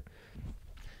area.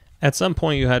 At some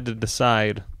point you had to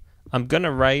decide, I'm going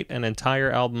to write an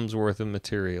entire album's worth of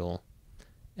material,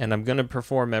 and I'm going to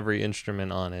perform every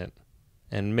instrument on it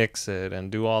and mix it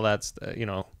and do all that, you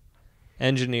know,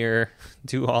 engineer,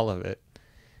 do all of it.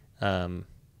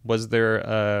 Was there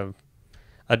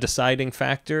a deciding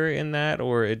factor in that,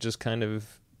 or it just kind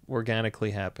of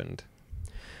organically happened?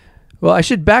 Well, I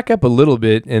should back up a little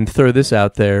bit and throw this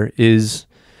out there. Is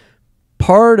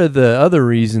part of the other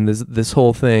reason this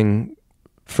whole thing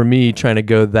for me trying to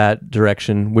go that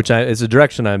direction, which is a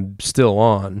direction I'm still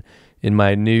on in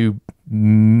my new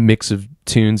mix of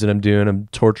tunes that I'm doing. I'm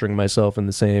torturing myself in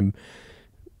the same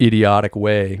idiotic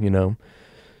way, you know.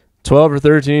 12 or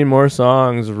 13 more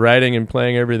songs, writing and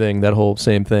playing everything, that whole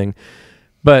same thing.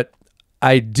 But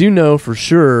I do know for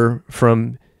sure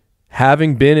from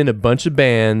having been in a bunch of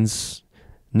bands,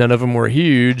 none of them were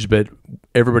huge, but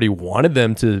everybody wanted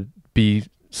them to be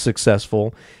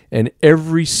successful, and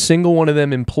every single one of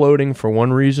them imploding for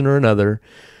one reason or another,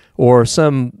 or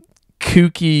some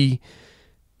kooky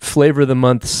flavor of the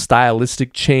month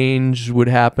stylistic change would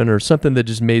happen, or something that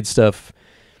just made stuff,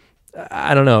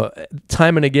 I don't know,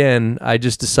 time and again, I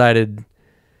just decided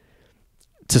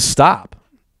to stop.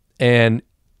 And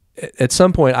at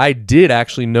some point, I did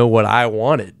actually know what I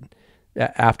wanted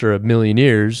after a million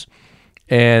years,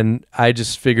 and I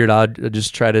just figured I'd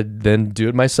just try to then do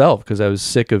it myself because I was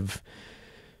sick of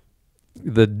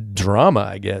the drama,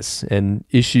 I guess, and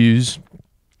issues.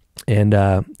 And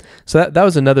so that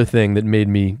was another thing that made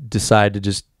me decide to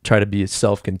just try to be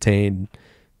self-contained.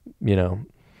 You know,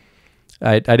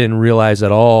 I didn't realize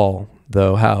at all,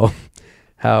 though,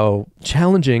 how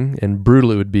challenging and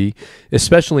brutal it would be,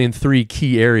 especially in three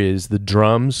key areas: the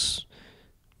drums,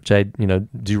 which I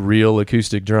do real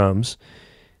acoustic drums,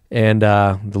 and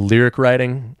the lyric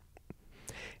writing,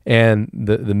 and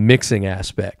the mixing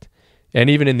aspect. And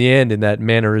even in the end, in that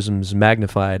Mannerisms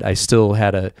Magnified, I still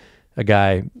had a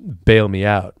guy bail me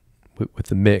out with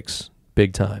the mix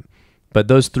big time. But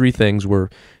those three things were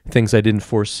things I didn't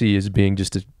foresee as being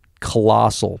just a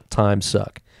colossal time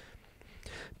suck.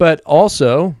 But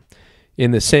also,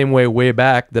 in the same way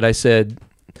back that I said,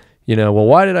 you know, well,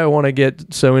 why did I want to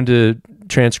get so into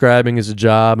transcribing as a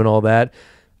job and all that?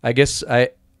 I guess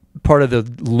part of the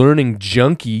learning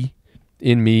junkie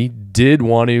in me did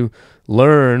want to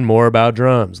learn more about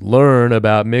drums, learn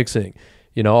about mixing,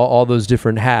 you know, all those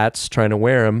different hats, trying to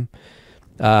wear them.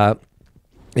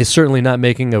 Is certainly not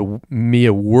making me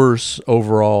a worse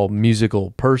overall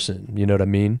musical person. You know what I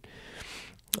mean?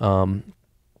 And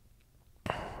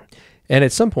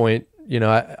at some point, you know,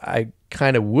 I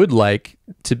kind of would like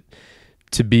to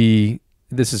be,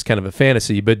 this is kind of a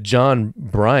fantasy, but John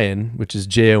Bryan, which is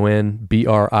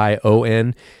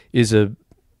JONBRION, is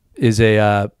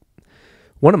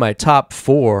one of my top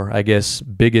 4, I guess,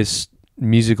 biggest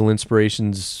musical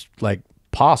inspirations like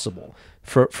possible.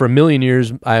 For a million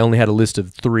years, I only had a list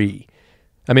of 3.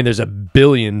 I mean, there's a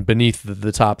billion beneath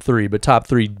the top 3, but top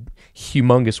 3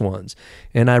 humongous ones.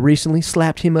 And I recently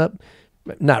slapped him up,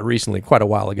 not recently, quite a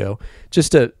while ago,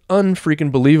 just a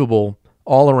unfreaking believable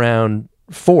all-around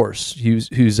force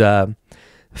who's a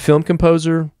film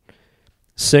composer,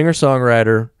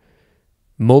 singer-songwriter,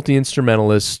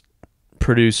 multi-instrumentalist,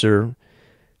 producer.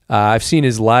 I've seen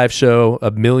his live show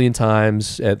a million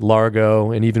times at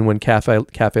Largo, and even when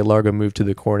Cafe Largo moved to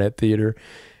the Cornet Theater,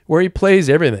 where he plays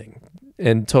everything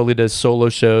and totally does solo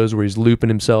shows where he's looping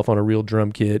himself on a real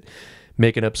drum kit,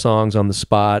 making up songs on the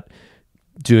spot,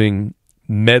 doing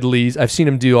medleys. I've seen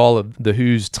him do all of The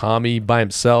Who's Tommy by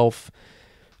himself.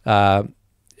 All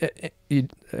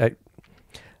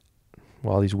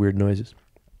these weird noises.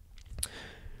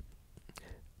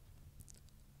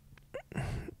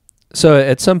 So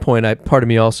at some point, part of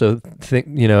me also think,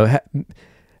 you know,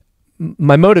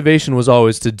 my motivation was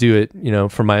always to do it, you know,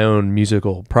 for my own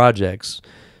musical projects.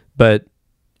 But,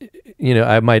 you know,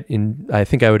 I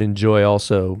think I would enjoy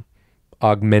also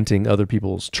augmenting other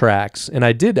people's tracks. And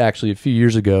I did actually a few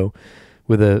years ago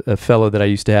with a fellow that I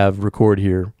used to have record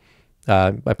here.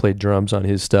 I played drums on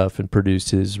his stuff and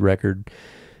produced his record.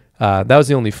 That was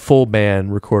the only full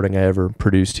band recording I ever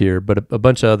produced here, but a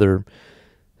bunch of other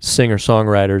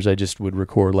singer-songwriters I just would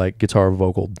record like guitar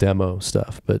vocal demo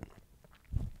stuff. But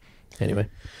anyway.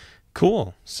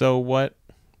 Cool. So what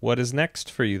is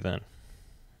next for you then?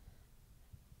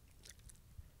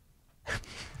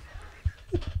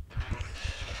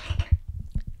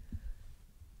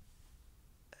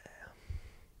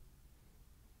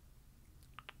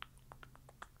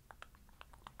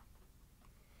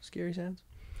 Scary sounds?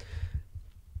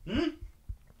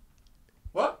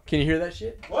 What? Can you hear that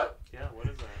shit? What? Yeah, what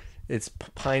is that? It's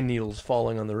pine needles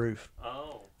falling on the roof.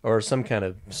 Oh. Or some kind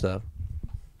of stuff.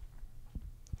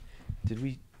 Did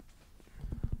we...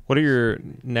 What are your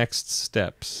next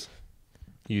steps?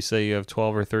 You say you have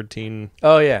 12 or 13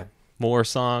 Oh, yeah. more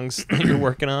songs that you're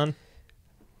working on?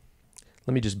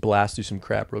 Let me just blast through some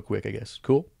crap real quick, I guess.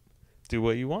 Cool? Do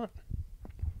what you want.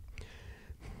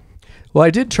 Well, I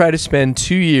did try to spend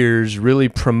 2 years really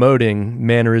promoting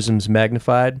Mannerisms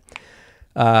Magnified.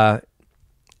 And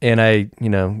I, you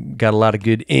know, got a lot of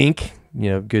good ink,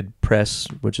 you know, good press,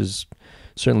 which is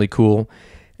certainly cool.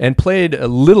 And played a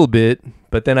little bit,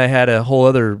 but then I had a whole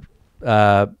other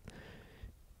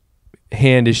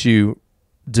hand issue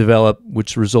develop,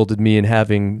 which resulted me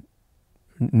in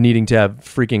needing to have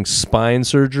freaking spine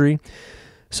surgery.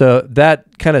 So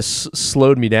that kind of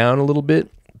slowed me down a little bit.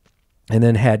 And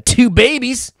then had 2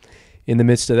 babies in the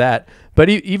midst of that. But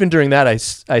even during that,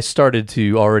 I started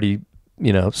to already,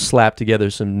 you know, slap together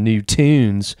some new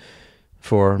tunes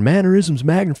for Mannerisms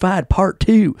Magnified Part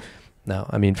 2. No,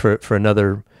 I mean for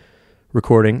another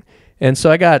recording. And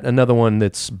so I got another one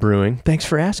that's brewing. Thanks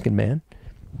for asking, man.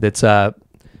 That's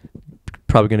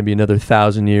probably going to be another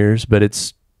 1,000 years, but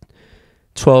it's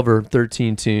 12 or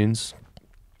 13 tunes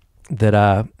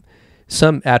that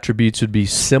some attributes would be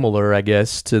similar, I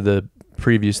guess, to the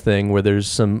previous thing where there's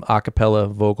some a cappella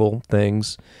vocal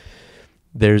things.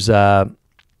 There's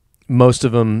most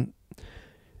of them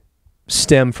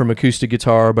stem from acoustic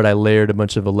guitar, but I layered a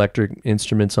bunch of electric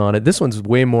instruments on it. This one's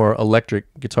way more electric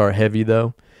guitar heavy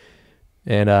though.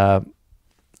 And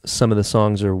some of the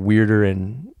songs are weirder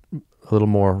and a little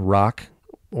more rock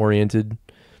oriented,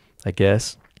 I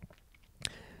guess.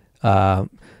 But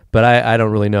I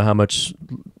don't really know how much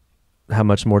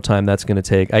more time that's going to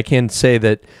take. I can say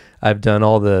that I've done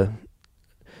all the,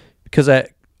 because I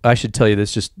should tell you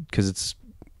this just because it's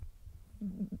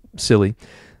silly.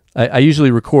 I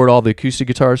usually record all the acoustic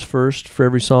guitars first for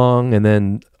every song, and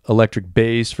then electric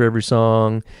bass for every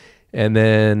song, and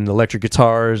then electric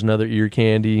guitars, another ear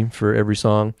candy for every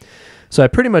song. So I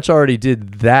pretty much already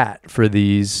did that for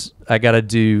these. I got to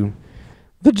do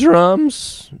the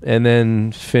drums and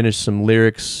then finish some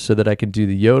lyrics so that I can do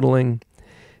the yodeling,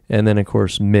 and then of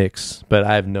course mix. But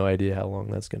I have no idea how long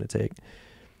that's going to take.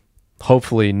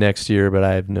 Hopefully next year, but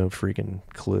I have no freaking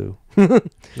clue.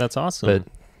 That's awesome. But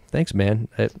thanks, man.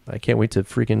 I can't wait to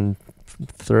freaking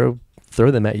throw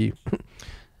them at you.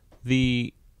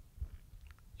 I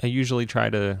usually try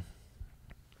to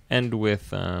end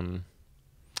with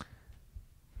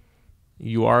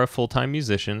you are a full-time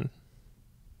musician.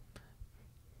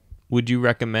 Would you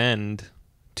recommend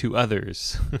to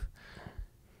others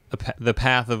the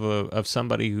path of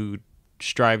somebody who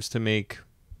strives to make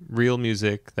real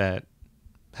music that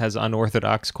has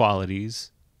unorthodox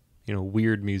qualities,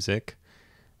 weird music?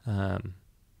 What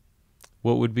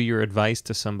would be your advice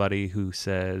to somebody who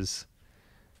says,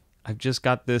 I've just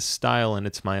got this style and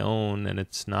it's my own and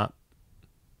it's not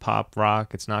pop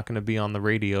rock, it's not going to be on the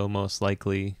radio most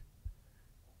likely?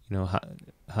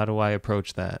 How do I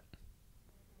approach that?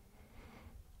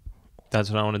 That's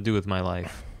what I want to do with my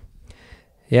life.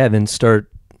 Yeah, then start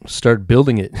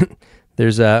building it.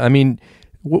 There's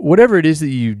whatever it is that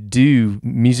you do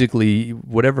musically,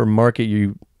 whatever market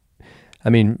I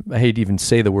hate to even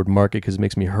say the word market because it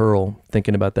makes me hurl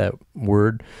thinking about that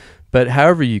word. But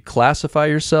however you classify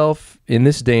yourself in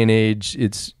this day and age,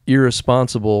 it's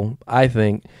irresponsible, I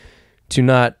think, to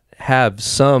not have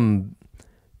some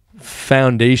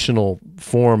foundational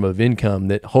form of income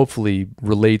that hopefully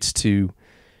relates to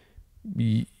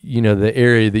the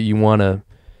area that you want to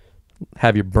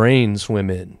have your brain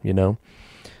swim in,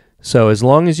 So as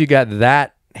long as you got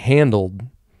that handled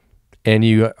and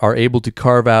you are able to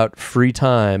carve out free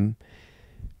time,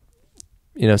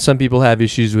 some people have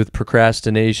issues with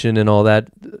procrastination and all that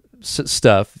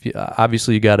stuff.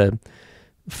 Obviously you got to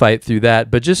fight through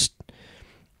that, but you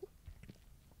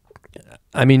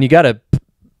got to,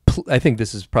 I think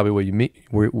this is probably what you mean,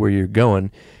 where you're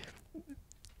going.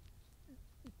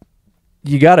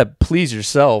 You got to please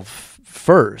yourself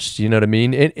first, you know what I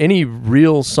mean? Any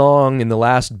real song in the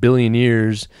last billion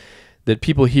years that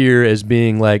people hear as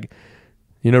being like,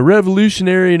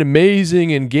 revolutionary and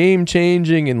amazing and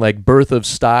game-changing and like birth of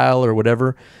style or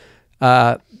whatever,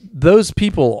 those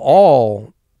people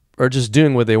all are just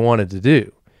doing what they wanted to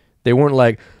do. They weren't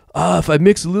like, if I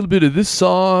mix a little bit of this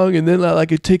song and then I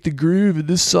could take the groove of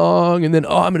this song and then,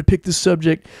 I'm going to pick this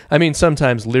subject.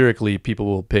 Sometimes lyrically people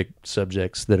will pick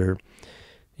subjects that are,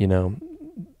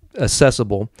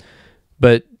 accessible,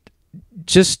 but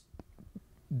just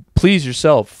please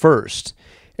yourself first.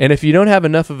 And if you don't have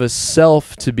enough of a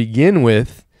self to begin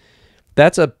with,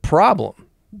 that's a problem,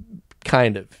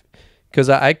 kind of. Because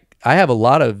I have a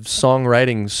lot of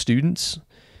songwriting students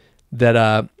that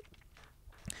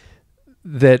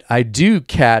I do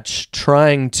catch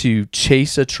trying to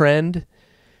chase a trend,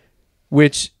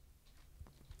 which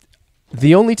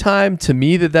the only time to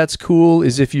me that's cool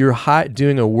is if you're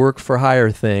doing a work for hire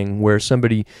thing where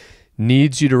somebody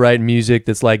needs you to write music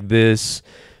that's like this,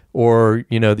 or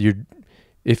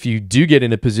if you do get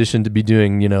in a position to be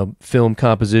doing film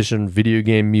composition, video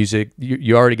game music,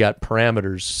 you already got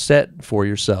parameters set for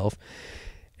yourself,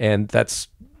 and that's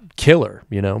killer,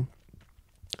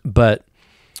 But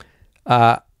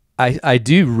I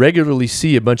do regularly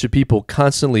see a bunch of people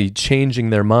constantly changing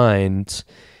their minds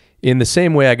in the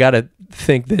same way I gotta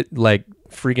think that like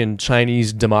freaking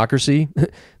Chinese Democracy,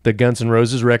 the Guns N'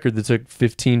 Roses record that took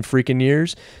 15 freaking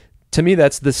years, to me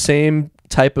that's the same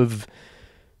type of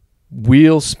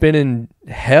wheel spinning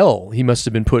hell he must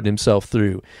have been putting himself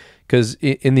through. Because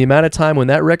in the amount of time when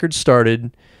that record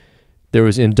started, there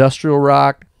was industrial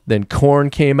rock, then Korn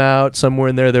came out, somewhere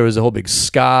in there was a whole big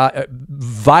ska,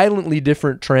 violently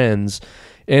different trends,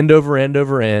 end over end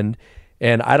over end.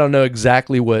 And I don't know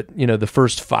exactly what, the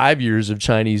first 5 years of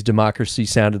Chinese Democracy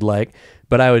sounded like,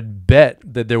 but I would bet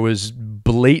that there was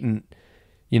blatant,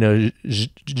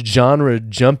 genre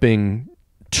jumping.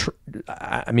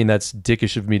 That's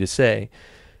dickish of me to say,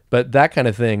 but that kind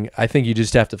of thing, I think you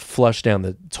just have to flush down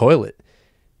the toilet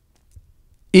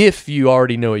if you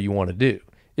already know what you want to do.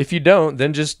 If you don't,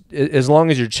 then just as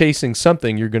long as you're chasing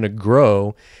something, you're going to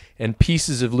grow, and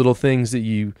pieces of little things that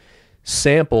you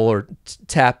sample or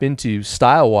tap into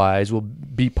style-wise will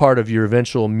be part of your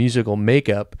eventual musical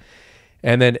makeup.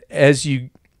 And then as you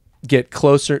get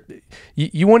closer,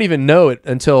 you won't even know it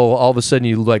until all of a sudden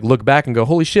you look back and go,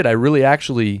 holy shit, I really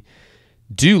actually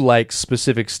do like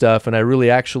specific stuff, and I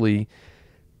really actually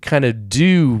kind of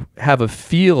do have a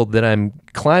field that I'm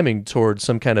climbing towards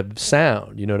some kind of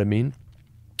sound, you know what I mean?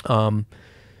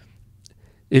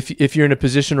 If you're in a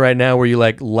position right now where you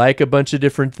like a bunch of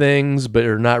different things but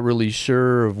are not really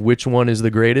sure of which one is the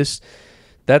greatest,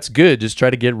 that's good. Just try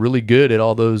to get really good at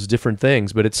all those different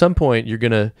things. But at some point, you're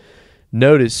going to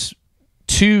notice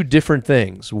two different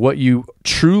things. What you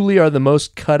truly are the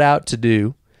most cut out to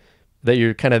do, that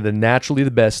you're kind of naturally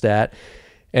the best at.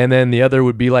 And then the other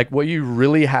would be like what you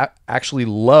really actually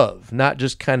love, not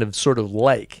just kind of sort of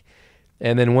like.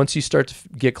 And then once you start to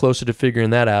get closer to figuring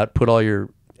that out, put all your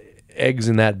eggs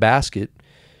in that basket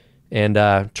and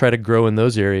try to grow in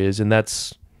those areas. And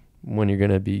that's when you're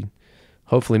going to be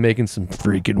hopefully making some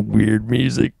freaking weird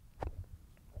music.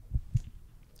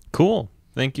 Cool.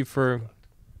 Thank you for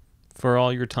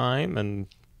all your time and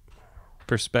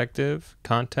perspective,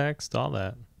 context, all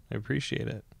that. I appreciate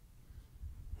it.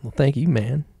 Well, thank you,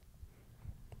 man.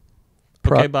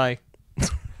 Okay, bye.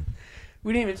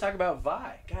 We didn't even talk about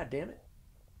Vi. God damn it.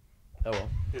 Oh, well.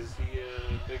 Is he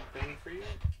a big thing for you?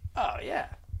 Oh, yeah.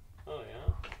 Oh,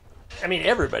 yeah. I mean,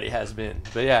 everybody has been.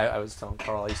 But yeah, I was telling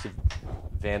Carl I used to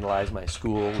vandalize my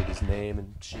school with his name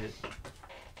and shit.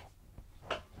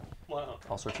 Wow.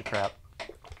 All sorts of crap.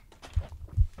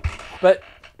 But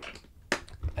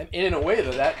in a way,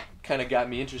 though, that kind of got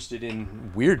me interested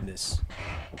in weirdness.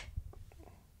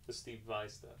 The Steve Vai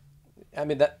stuff. I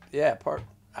mean, I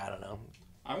don't know.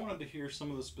 I wanted to hear some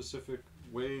of the specific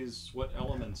ways, what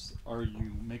elements are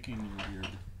you making your weird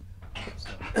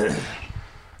stuff?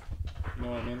 You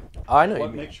know what I mean? I know what you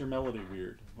mean. makes your melody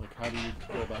weird? Like, how do you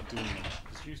go about doing that?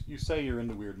 Because you say you're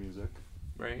into weird music.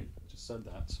 Right. You just said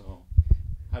that, so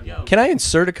how do you Yeah. Can I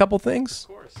insert a couple things? Of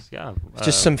course, yeah.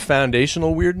 Just some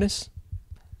foundational weirdness?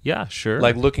 Yeah, sure.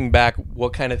 Like looking back,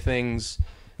 what kind of things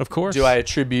of course. do I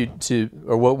attribute to,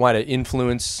 or what might have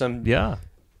influenced some Yeah.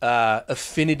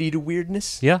 affinity to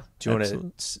weirdness? Yeah. Do you want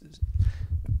absolutely. to...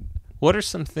 What are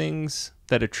some things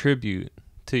that attribute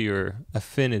to your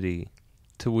affinity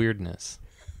to weirdness?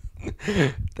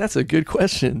 That's a good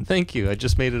question. Thank you. I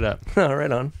just made it up.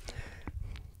 Right on.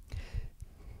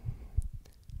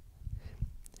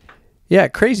 Yeah,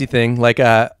 crazy thing. Like,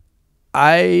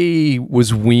 I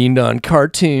was weaned on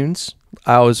cartoons.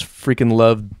 I always freaking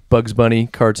loved Bugs Bunny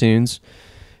cartoons.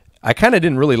 I kind of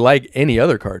didn't really like any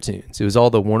other cartoons. It was all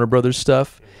the Warner Brothers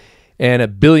stuff. And a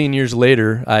billion years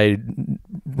later, I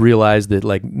realized that,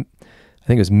 like, I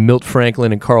think it was Milt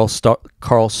Franklin and Carl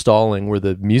Stalling were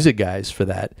the music guys for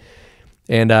that.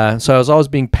 And so I was always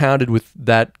being pounded with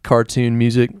that cartoon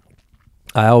music.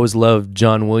 I always loved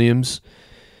John Williams,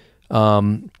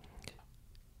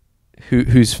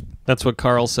 who's... That's what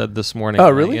Carl said this morning. Oh,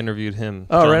 when really? I interviewed him.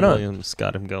 Oh, John right on. Williams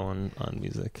got him going on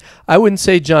music. I wouldn't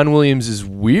say John Williams is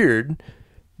weird,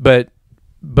 but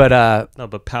No,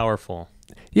 but powerful.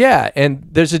 yeah, and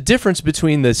there's a difference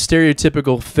between the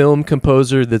stereotypical film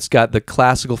composer that's got the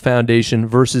classical foundation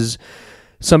versus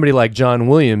somebody like John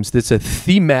Williams that's a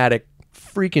thematic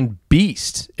freaking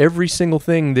beast. Every single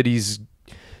thing that he's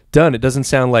done, it doesn't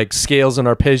sound like scales and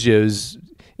arpeggios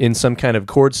in some kind of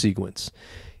chord sequence.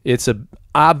 It's a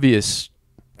obvious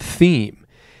theme.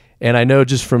 And I know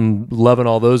just from loving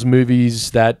all those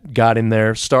movies that got in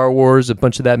there, Star Wars, a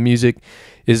bunch of that music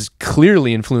is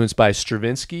clearly influenced by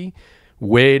Stravinsky.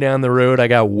 Way down the road, I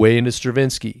got way into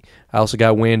Stravinsky. I also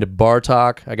got way into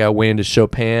Bartok. I got way into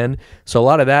Chopin. So a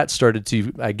lot of that started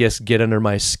to, I guess, get under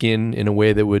my skin in a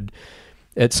way that would,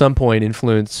 at some point,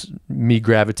 influence me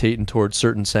gravitating towards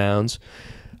certain sounds.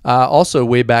 Also,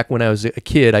 way back when I was a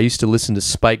kid, I used to listen to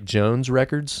Spike Jones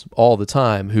records all the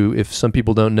time, who, if some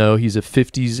people don't know, he's a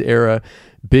 50s era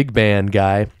big band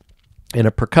guy and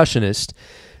a percussionist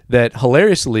that,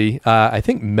 hilariously, I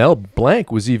think Mel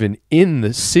Blanc was even in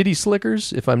the City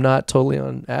Slickers, if I'm not totally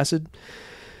on acid.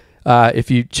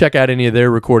 If you check out any of their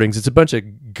recordings, it's a bunch of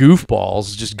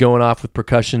goofballs just going off with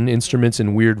percussion instruments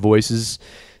and weird voices.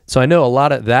 So I know a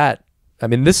lot of that. I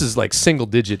mean, this is like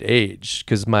single-digit age,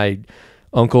 because my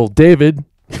Uncle David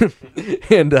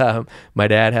and my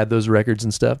dad had those records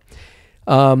and stuff.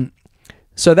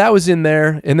 So that was in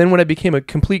there. And then when I became a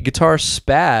complete guitar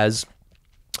spaz,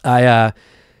 I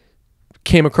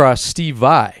came across Steve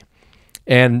Vai.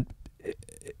 And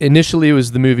initially it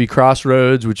was the movie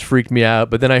Crossroads, which freaked me out.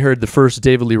 But then I heard the first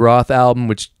David Lee Roth album,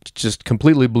 which just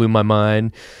completely blew my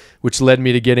mind, which led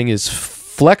me to getting his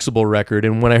Flexible record.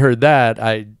 And when I heard that,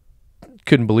 I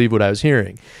couldn't believe what I was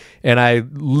hearing. And I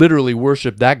literally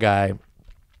worshipped that guy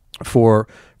for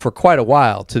quite a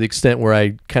while, to the extent where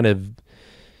I kind of,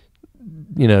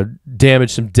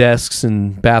 damaged some desks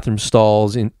and bathroom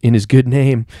stalls in his good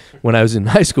name when I was in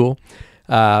high school.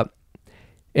 I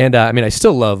mean, I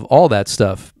still love all that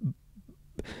stuff.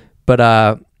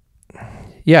 But,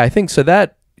 yeah, I think so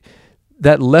that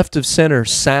left of center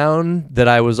sound that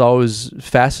I was always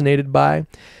fascinated by,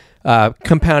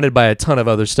 compounded by a ton of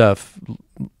other stuff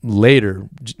later,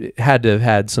 had to have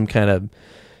had some kind of,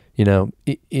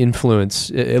 influence,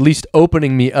 at least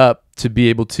opening me up to be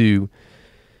able to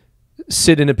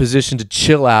sit in a position to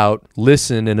chill out,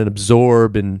 listen, and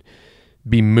absorb and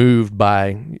be moved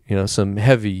by, some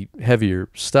heavier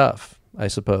stuff, I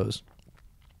suppose.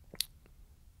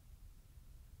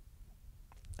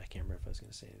 I can't remember if I was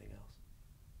going to say anything else.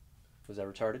 Was that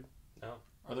retarded? No.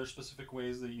 Are there specific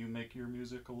ways that you make your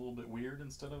music a little bit weird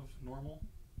instead of normal?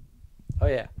 Oh,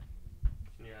 yeah.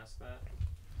 Can you ask that?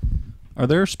 Are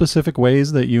there specific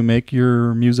ways that you make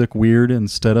your music weird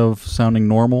instead of sounding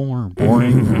normal or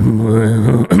boring?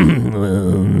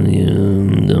 Well,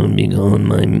 you don't be calling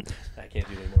my... I can't do it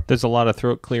anymore. There's a lot of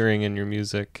throat clearing in your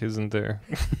music, isn't there?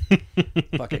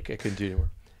 Fuck, I couldn't do it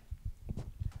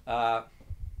anymore.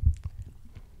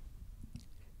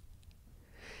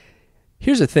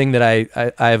 Here's a thing that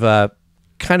I've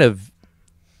kind of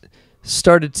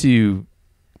started to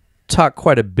talk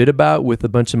quite a bit about with a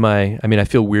bunch of my, I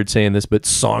feel weird saying this, but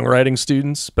songwriting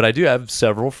students, but I do have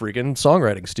several freaking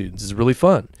songwriting students. It's really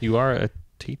fun. You are a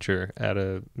teacher at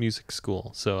a music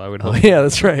school, so I would Oh, hope. yeah,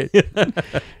 that's right.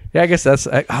 Yeah, I guess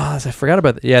I forgot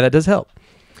about that. Yeah, that does help.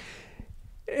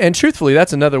 And truthfully,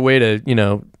 that's another way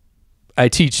to, I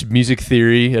teach music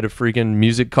theory at a freaking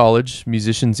music college,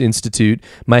 Musicians Institute.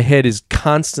 My head is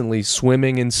constantly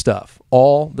swimming in stuff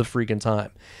all the freaking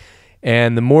time.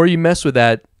 And the more you mess with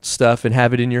that stuff and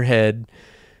have it in your head,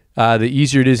 the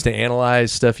easier it is to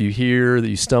analyze stuff you hear, that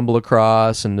you stumble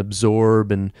across and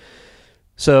absorb. And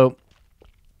so,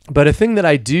 but a thing that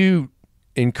I do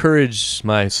encourage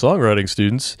my songwriting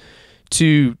students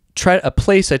to try, a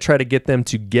place I try to get them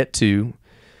to get to,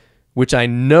 which I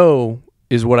know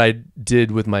is what I did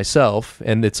with myself,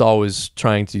 and it's always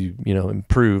trying to,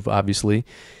 improve, obviously,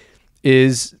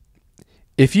 is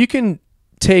if you can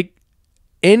take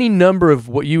any number of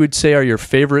what you would say are your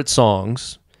favorite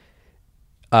songs,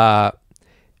 and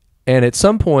at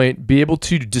some point be able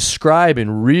to describe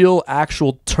in real,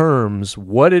 actual terms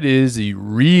what it is that you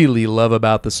really love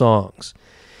about the songs.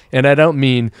 And I don't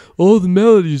mean, oh, the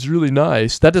melody is really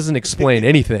nice. That doesn't explain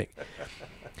anything.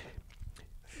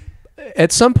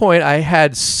 At some point, I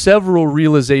had several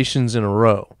realizations in a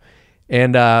row,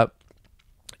 and none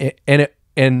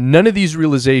of these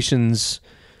realizations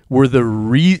were the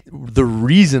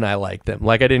reason I like them.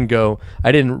 Like I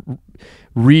didn't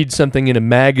read something in a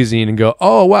magazine and go,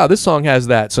 oh wow, this song has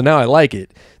that, so now I like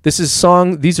it.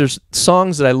 These are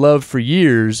songs that I loved for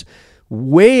years.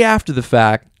 Way after the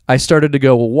fact, I started to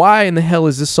go, well, why in the hell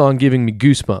is this song giving me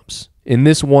goosebumps in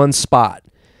this one spot?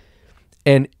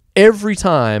 And every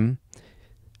time,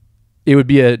 it would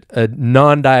be a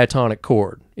non-diatonic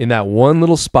chord in that one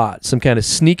little spot, some kind of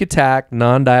sneak attack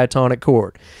non-diatonic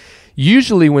chord.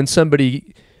 Usually when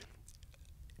somebody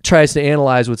tries to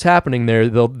analyze what's happening there,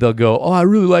 they'll go, oh, I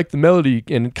really like the melody,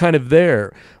 and kind of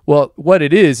there. Well, what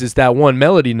it is that one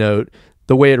melody note,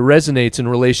 the way it resonates in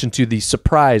relation to the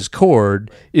surprise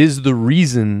chord, is the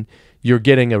reason you're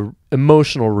getting an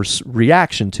emotional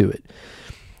reaction to it.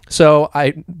 So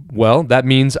that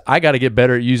means I got to get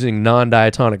better at using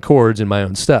non-diatonic chords in my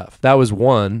own stuff. That was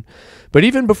one. But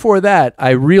even before that, I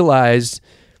realized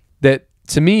that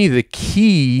to me, the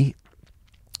key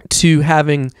to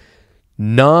having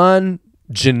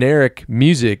non-generic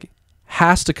music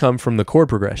has to come from the chord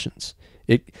progressions.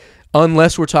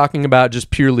 Unless we're talking about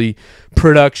just purely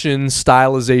production,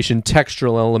 stylization,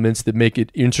 textural elements that make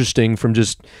it interesting from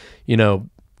just,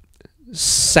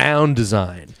 sound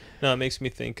design. No, it makes me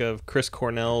think of Chris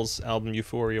Cornell's album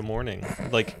Euphoria Morning.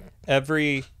 Like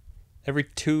every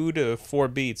 2 to 4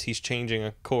 beats, he's changing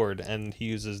a chord, and he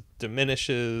uses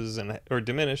diminishes or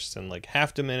diminished and like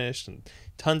half diminished and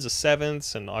tons of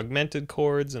sevenths and augmented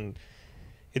chords, and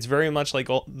it's very much like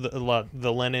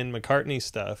the Lennon McCartney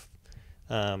stuff.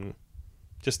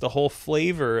 Just the whole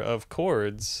flavor of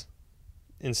chords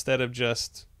instead of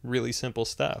just really simple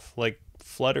stuff like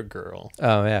Flutter Girl.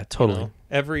 Oh yeah, totally.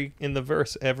 In the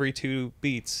verse, every 2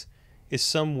 beats is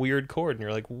some weird chord, and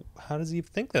you're like, how does he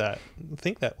think that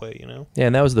way, Yeah,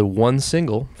 and that was the one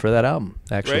single for that album,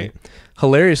 actually. Right.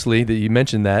 Hilariously, that you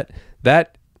mentioned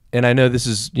that, and I know this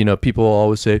is, people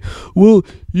always say, well,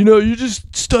 you're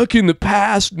just stuck in the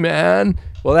past, man.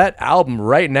 Well, that album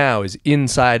right now is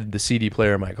inside the CD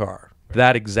player in my car.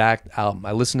 That exact album.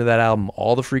 I listen to that album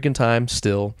all the freaking time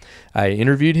still. I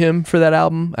interviewed him for that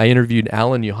album. I interviewed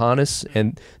Alan Johannes,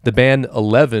 and the band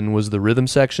 11 was the rhythm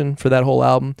section for that whole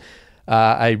album.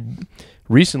 I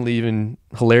recently even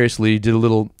hilariously did a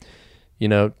little,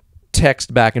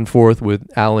 text back and forth with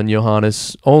Alan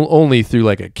Johannes, only through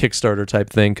like a Kickstarter type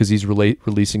thing because he's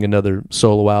releasing another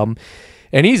solo album.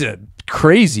 And he's a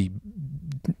crazy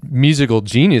musical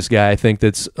genius guy, I think,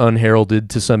 that's unheralded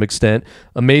to some extent.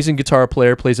 Amazing guitar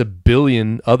player, plays a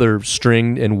billion other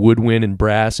string and woodwind and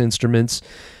brass instruments.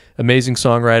 Amazing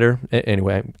songwriter.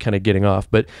 Anyway, I'm kind of getting off,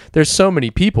 but there's so many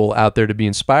people out there to be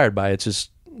inspired by. It's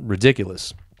just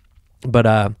ridiculous.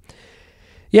 But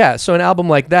yeah, so an album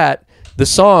like that, the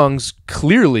songs,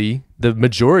 clearly the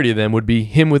majority of them would be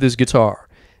him with his guitar.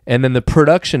 And then the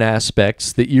production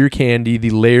aspects, the ear candy,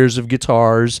 the layers of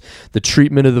guitars, the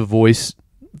treatment of the voice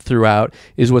throughout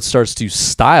is what starts to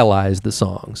stylize the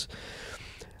songs.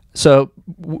 So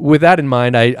with that in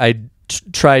mind, I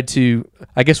tried to,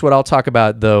 I guess what I'll talk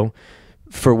about, though,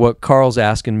 for what Carl's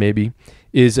asking maybe,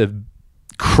 is a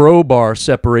crowbar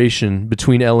separation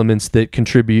between elements that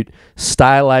contribute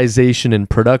stylization and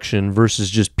production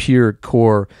versus just pure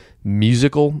core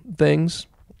musical things.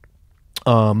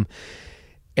 And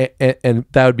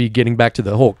that would be getting back to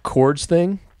the whole chords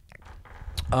thing.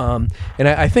 And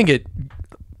I think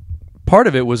part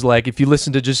of it was like, if you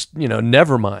listen to just,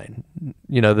 Nevermind,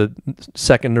 the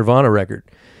second Nirvana record,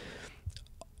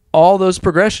 all those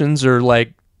progressions are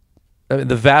like,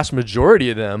 the vast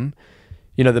majority of them,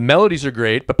 the melodies are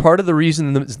great, but part of the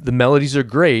reason the melodies are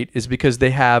great is because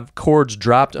they have chords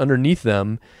dropped underneath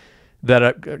them that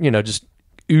are, just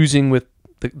oozing with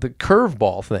the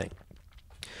curveball thing.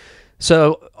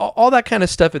 So all that kind of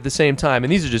stuff at the same time,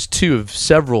 and these are just two of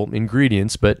several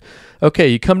ingredients, but okay,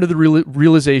 you come to the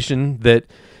realization that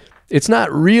it's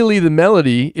not really the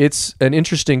melody, it's an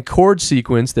interesting chord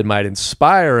sequence that might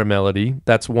inspire a melody.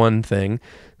 That's one thing.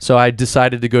 So I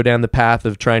decided to go down the path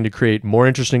of trying to create more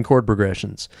interesting chord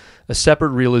progressions. A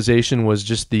separate realization was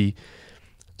just the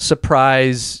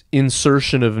surprise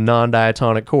insertion of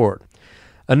non-diatonic chord.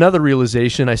 Another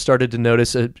realization, I started to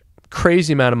notice a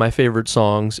crazy amount of my favorite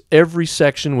songs, every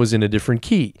section was in a different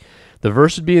key. The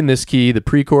verse would be in this key, the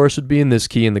pre-chorus would be in this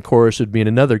key, and the chorus would be in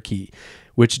another key,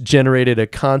 which generated a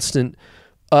constant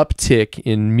uptick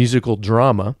in musical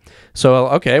drama. So,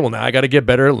 okay, well, now I got to get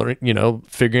better at learning,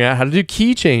 figuring out how to do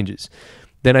key changes.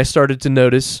 Then I started to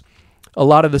notice a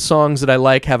lot of the songs that I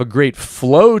like have a great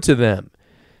flow to them.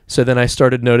 So then I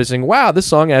started noticing, wow, this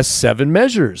song has 7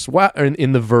 measures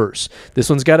in the verse. This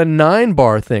one's got a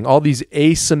 9-bar thing, all these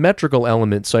asymmetrical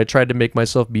elements. So I tried to make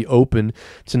myself be open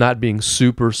to not being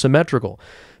super symmetrical.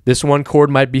 This one chord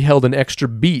might be held an extra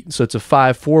beat, so it's a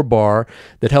 5/4 bar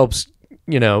that helps,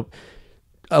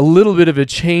 a little bit of a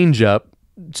change up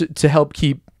to help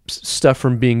keep stuff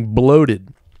from being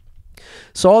bloated.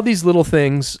 So all these little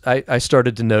things I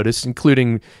started to notice,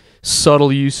 including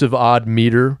subtle use of odd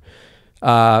meter,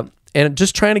 and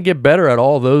just trying to get better at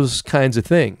all those kinds of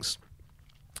things.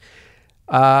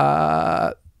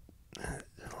 I'm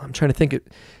trying to think,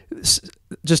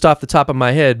 just off the top of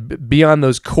my head, beyond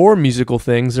those core musical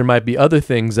things, there might be other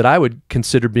things that I would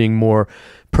consider being more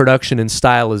production and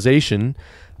stylization.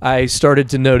 I started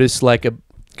to notice,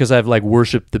 because I've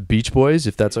worshipped the Beach Boys,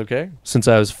 if that's okay, since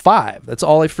I was 5. That's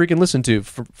all I freaking listened to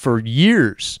for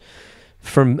years,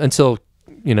 until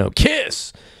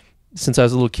Kiss, since I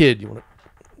was a little kid.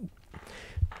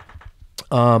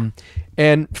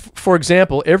 For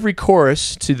example, every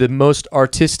chorus to the most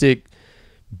artistic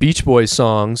Beach Boys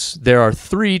songs, there are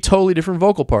 3 totally different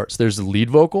vocal parts. There's the lead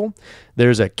vocal,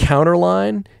 there's a counter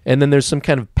line, and then there's some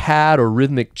kind of pad or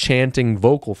rhythmic chanting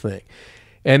vocal thing.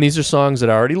 And these are songs that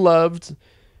I already loved,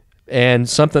 and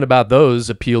something about those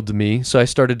appealed to me, so I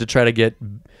started to try to get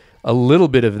a little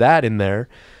bit of that in there.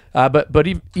 But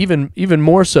even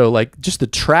more so, just the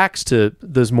tracks to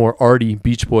those more arty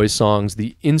Beach Boys songs,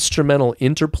 the instrumental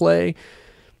interplay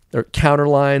or counter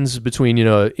lines between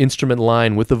an instrument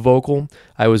line with the vocal,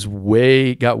 I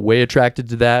got way attracted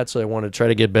to that, so I want to try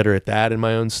to get better at that in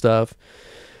my own stuff.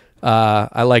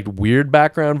 I liked weird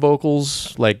background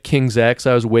vocals, like King's X.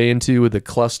 I was way into with the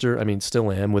cluster. I mean, still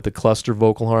am with the cluster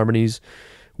vocal harmonies.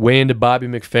 Way into Bobby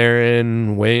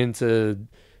McFerrin. Way into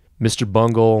Mr.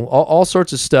 Bungle. All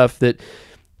sorts of stuff that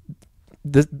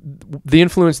the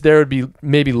influence there would be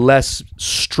maybe less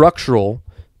structural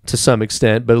to some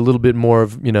extent, but a little bit more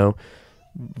of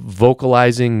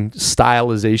vocalizing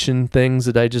stylization things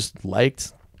that I just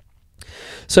liked.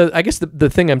 So I guess the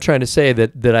thing I'm trying to say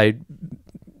that I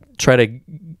try to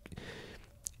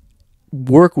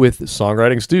work with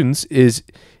songwriting students is,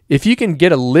 if you can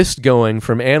get a list going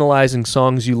from analyzing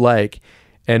songs you like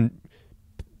and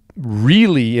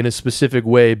really in a specific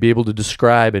way be able to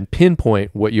describe and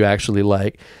pinpoint what you actually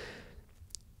like,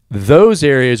 those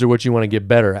areas are what you want to get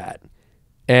better at.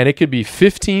 And it could be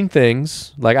 15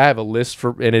 things. Like I have a list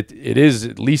and it is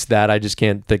at least that. I just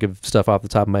can't think of stuff off the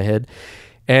top of my head.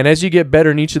 And as you get better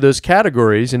in each of those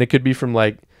categories, and it could be from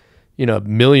a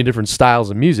million different styles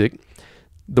of music,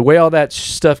 the way all that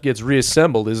stuff gets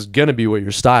reassembled is going to be what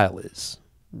your style is.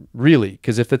 Really,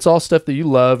 because if it's all stuff that you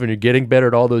love and you're getting better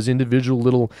at all those individual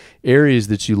little areas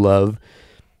that you love,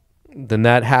 then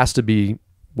that has to be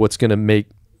what's going to make,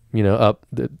 up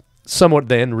somewhat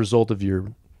the end result of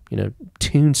your,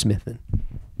 tunesmithing.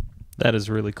 That is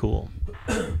really cool.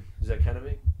 Is that kind of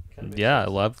me? Yeah, I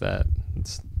love that.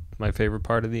 It's my favorite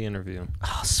part of the interview.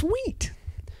 Oh, sweet.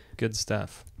 Good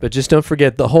stuff. But just don't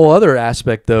forget the whole other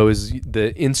aspect, though, is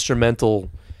the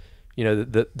instrumental.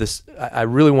 I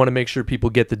really want to make sure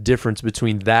people get the difference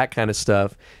between that kind of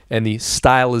stuff and the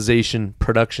stylization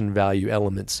production value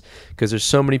elements, because there's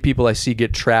so many people I see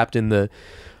get trapped in the,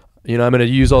 I'm going to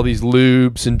use all these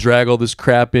loops and drag all this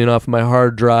crap in off my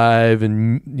hard drive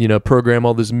and, program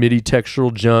all this MIDI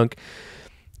textural junk.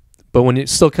 But when it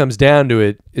still comes down to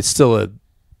it, it's still a,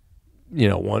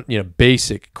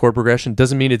 basic chord progression.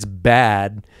 Doesn't mean it's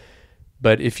bad,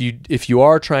 but if you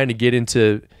are trying to get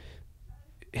into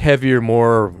heavier,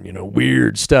 more,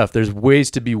 weird stuff, there's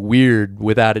ways to be weird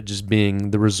without it just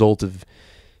being the result of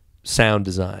sound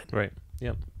design. Right.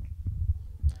 Yep.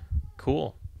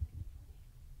 Cool.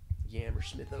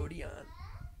 Yammersmith Odeon.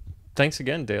 Thanks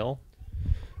again, Dale.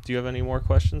 Do you have any more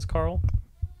questions, Carl?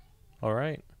 All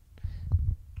right.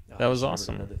 That was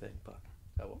awesome. Another thing.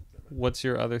 What's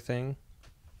your other thing?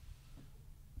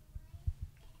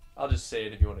 I'll just say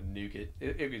it if you want to nuke it.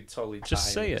 It could totally tie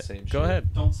Just say into it. the same Go shit.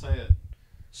 ahead. Don't say it.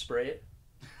 Spray it.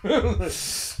 No.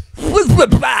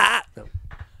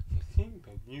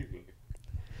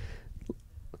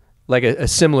 Like a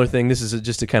similar thing. This is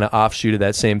just a kind of offshoot of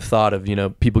that same thought of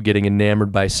people getting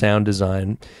enamored by sound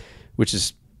design, which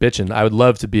is bitchin'. I would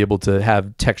love to be able to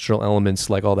have textural elements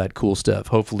like all that cool stuff.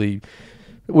 Hopefully,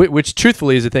 which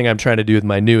truthfully is the thing I'm trying to do with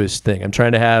my newest thing. I'm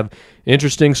trying to have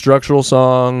interesting structural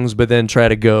songs, but then try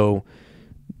to go,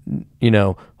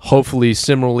 hopefully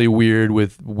similarly weird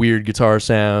with weird guitar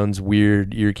sounds,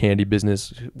 weird ear candy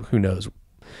business. Who knows?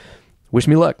 Wish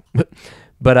me luck.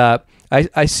 But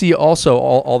I see also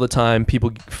all the time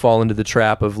people fall into the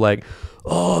trap of like,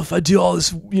 oh, if I do all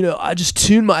this, I just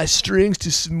tune my strings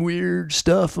to some weird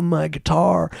stuff on my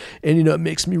guitar and, it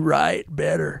makes me write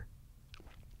better.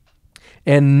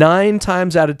 And 9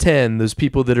 times out of 10, those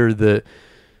people that are the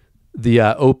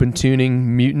open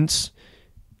tuning mutants,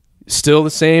 still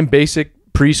the same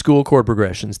basic preschool chord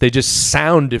progressions. They just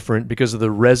sound different because of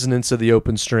the resonance of the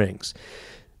open strings.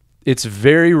 It's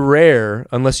very rare,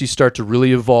 unless you start to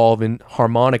really evolve in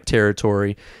harmonic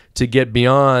territory, to get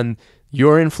beyond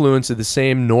your influence of the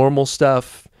same normal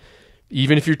stuff,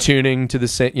 even if you're tuning to the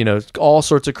same, all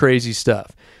sorts of crazy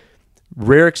stuff.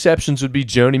 Rare exceptions would be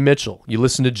Joni Mitchell. You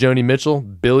listen to Joni Mitchell,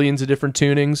 billions of different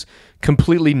tunings,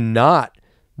 completely not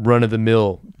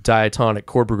run-of-the-mill diatonic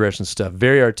chord progression stuff.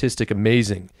 Very artistic,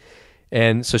 amazing.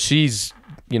 And so she's,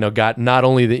 got not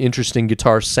only the interesting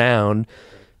guitar sound,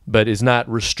 but is not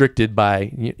restricted by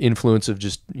influence of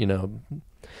just,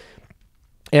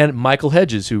 And Michael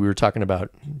Hedges, who we were talking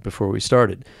about before we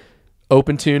started.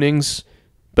 Open tunings,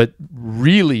 but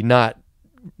really not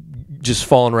just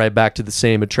falling right back to the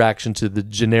same attraction to the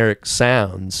generic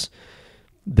sounds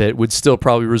that would still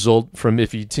probably result from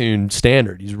if you tune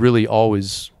standard. He's really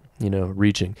always,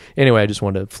 reaching. Anyway, I just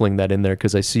wanted to fling that in there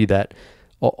because I see that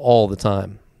all the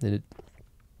time. And it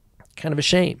kind of a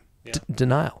shame. Yeah.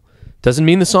 Denial. Doesn't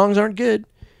mean the songs aren't good.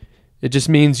 It just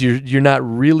means you're not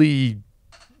really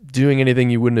doing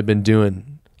anything you wouldn't have been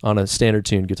doing on a standard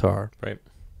tuned guitar. Right.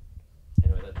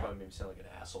 Anyway, that probably made me sound like an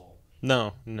asshole.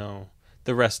 No.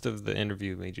 The rest of the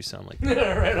interview made you sound like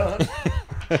that. Right on.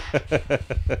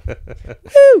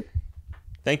 Woo!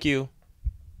 Thank you.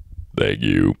 Thank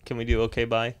you. Can we do okay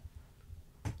bye?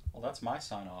 Well, that's my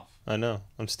sign off. I know.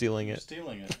 I'm stealing You're it.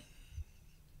 stealing it.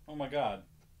 Oh my God.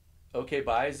 Okay,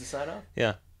 bye is the sign off?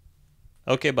 Yeah.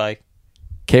 Okay bye.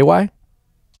 KY?